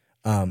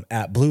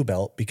at blue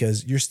belt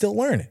because you're still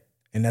learning,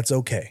 and that's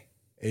okay.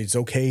 It's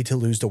okay to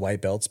lose to white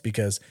belts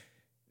because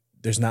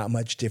there's not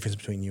much difference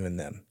between you and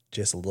them.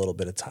 Just a little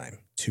bit of time.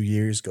 2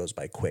 years goes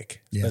by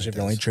quick, especially if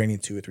you're only training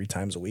 2 or 3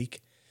 times a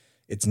week.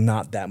 It's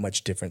not that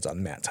much difference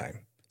on mat time.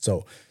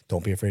 So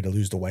don't be afraid to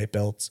lose the white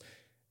belts,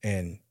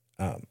 and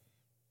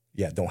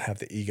don't have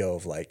the ego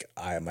of like,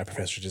 my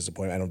professor's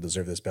disappointed. I don't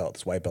deserve this belt.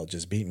 This white belt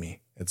just beat me.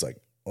 It's like,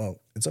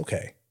 well, it's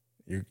okay.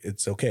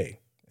 It's okay.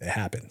 It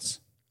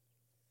happens.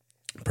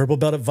 Purple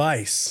belt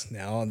advice.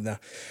 Now,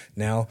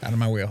 Out of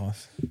my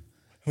wheelhouse.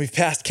 we've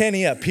passed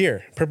Kenny up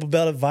here. Purple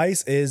belt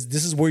advice is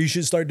this is where you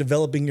should start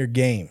developing your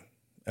game.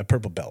 A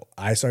purple belt.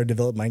 I started to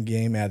develop my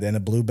game at the end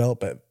of blue belt,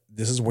 but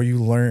this is where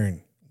you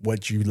learn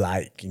what you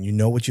like, and you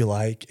know what you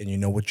like, and you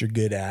know what you're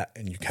good at,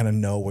 and you kind of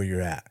know where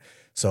you're at.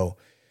 So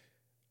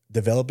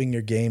developing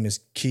your game is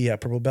key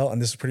at purple belt,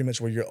 and this is pretty much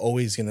where you're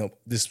always going to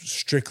just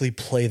strictly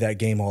play that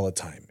game all the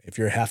time. If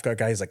you're a half guard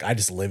guy, he's like, I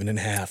just live in a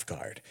half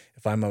guard.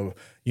 If I'm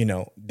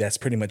that's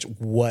pretty much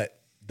what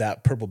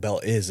that purple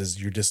belt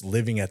is you're just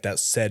living at that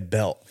said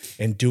belt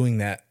and doing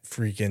that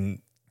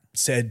freaking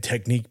said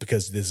technique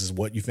because this is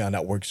what you found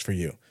out works for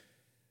you.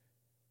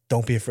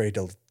 Don't be afraid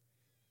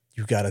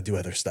you got to do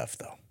other stuff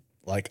though.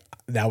 Like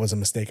that was a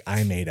mistake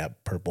I made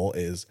at purple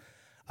is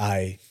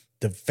I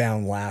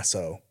found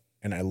lasso.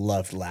 And I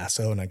loved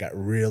lasso, and I got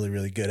really,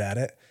 really good at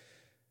it.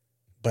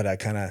 But I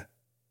kind of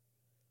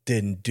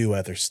didn't do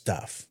other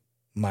stuff.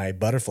 My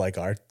butterfly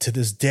guard to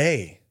this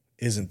day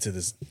isn't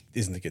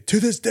good. To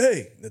this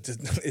day,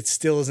 it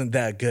still isn't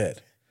that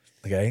good.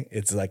 Okay,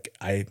 it's like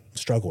I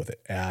struggle with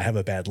it. I have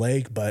a bad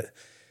leg, but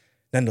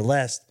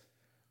nonetheless,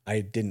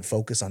 I didn't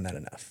focus on that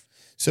enough.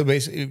 So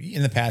basically,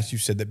 in the past,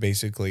 you've said that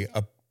basically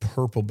a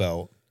purple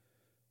belt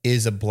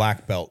is a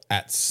black belt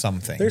at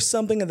something. There's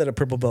something that a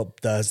purple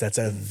belt does that's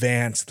an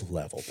advanced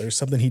level. There's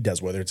something he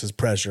does, whether it's his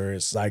pressure,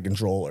 his side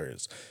control, or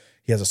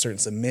he has a certain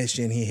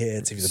submission he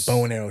hits. If he's a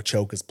bow and arrow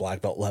choke, is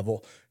black belt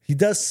level. He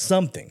does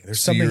something.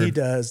 There's something he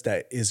does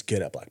that is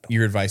good at black belt.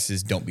 Your advice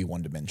is don't be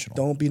one-dimensional.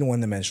 Don't be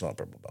one-dimensional at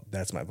purple belt.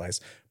 That's my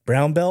advice.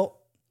 Brown belt,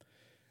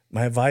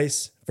 my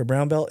advice for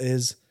brown belt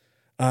is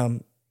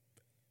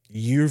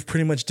you've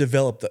pretty much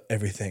developed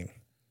everything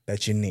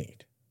that you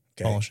need.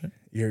 Okay? Polish it.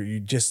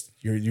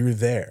 You're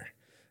there.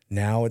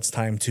 Now it's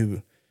time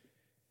to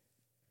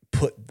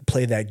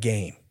play that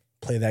game.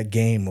 Play that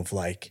game of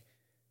like,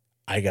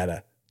 I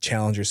gotta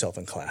challenge yourself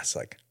in class.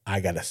 Like I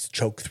gotta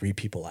choke 3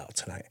 people out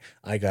tonight.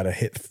 I gotta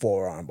hit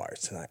 4 arm bars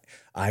tonight.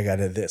 I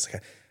gotta this.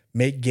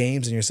 Make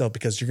games in yourself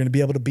because you're gonna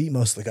be able to beat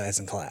most of the guys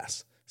in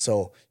class.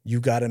 So you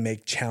gotta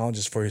make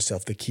challenges for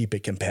yourself to keep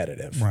it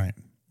competitive. Right.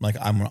 Like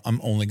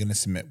I'm only gonna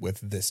submit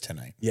with this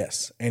tonight.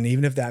 Yes, and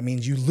even if that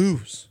means you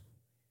lose.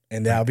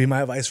 And that'll be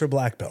my advice for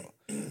black belt.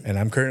 And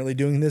I'm currently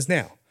doing this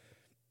now.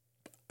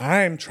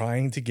 I'm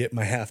trying to get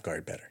my half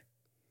guard better.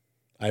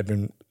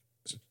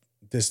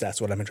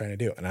 That's what I've been trying to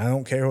do. And I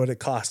don't care what it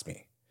costs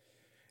me.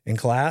 In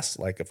class,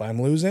 like if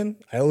I'm losing,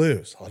 I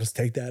lose. I'll just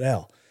take that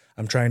L.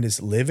 I'm trying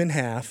to live in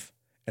half,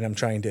 and I'm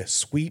trying to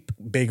sweep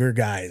bigger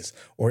guys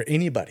or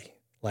anybody.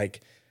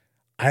 Like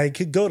I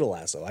could go to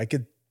lasso. I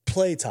could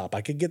play top. I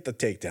could get the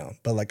takedown.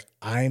 But like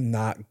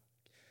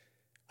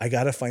I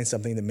got to find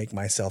something to make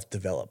myself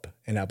develop.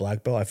 And at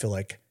black belt, I feel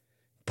like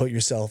put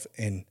yourself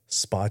in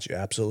spots you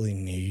absolutely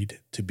need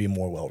to be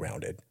more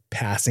well-rounded.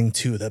 Passing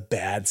to the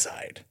bad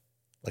side.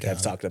 like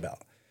I've talked about.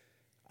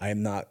 I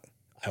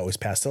always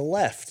pass to the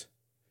left.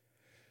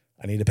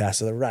 I need to pass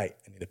to the right.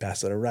 I need to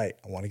pass to the right.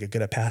 I want to get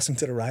good at passing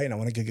to the right, and I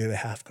want to get good at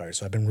half guard.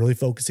 So I've been really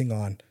focusing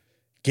on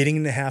getting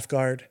into half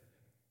guard,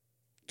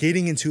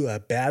 getting into a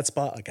bad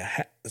spot, like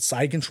a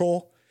side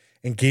control,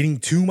 and getting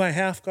to my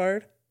half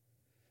guard.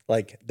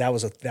 Like that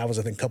was a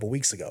thing a couple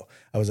weeks ago.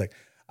 I was like,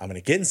 I'm going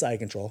to get in side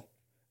control.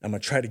 I'm going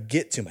to try to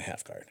get to my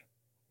half guard,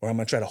 or I'm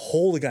going to try to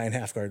hold the guy in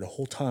half guard the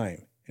whole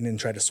time and then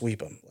try to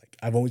sweep him. Like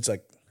I've always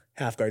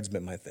half guard's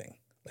been my thing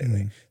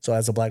lately. So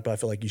as a black belt, I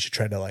feel like you should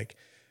try to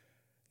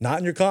not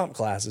in your comp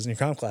classes. In your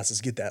comp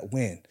classes, get that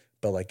win.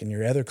 But in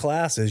your other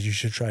classes, you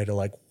should try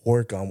to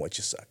work on what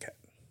you suck at.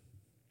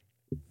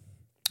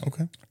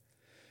 Okay.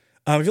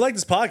 If you like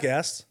this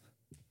podcast,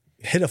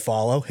 hit a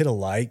follow, hit a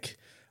like.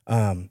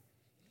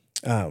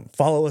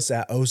 Follow us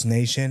at O's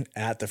Nation,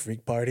 at The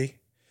Freak Party,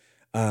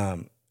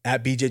 at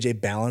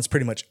BJJ Balance,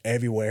 pretty much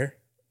everywhere.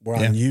 We're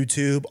on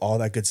YouTube, all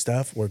that good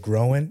stuff. We're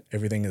growing.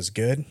 Everything is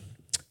good.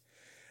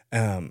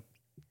 What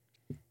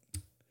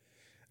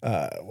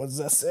does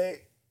that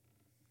say?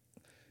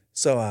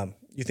 So,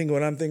 you think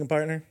what I'm thinking,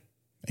 partner?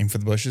 Aim for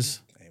the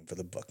bushes. Aim for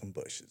the fucking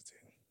bushes, dude.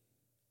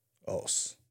 Os.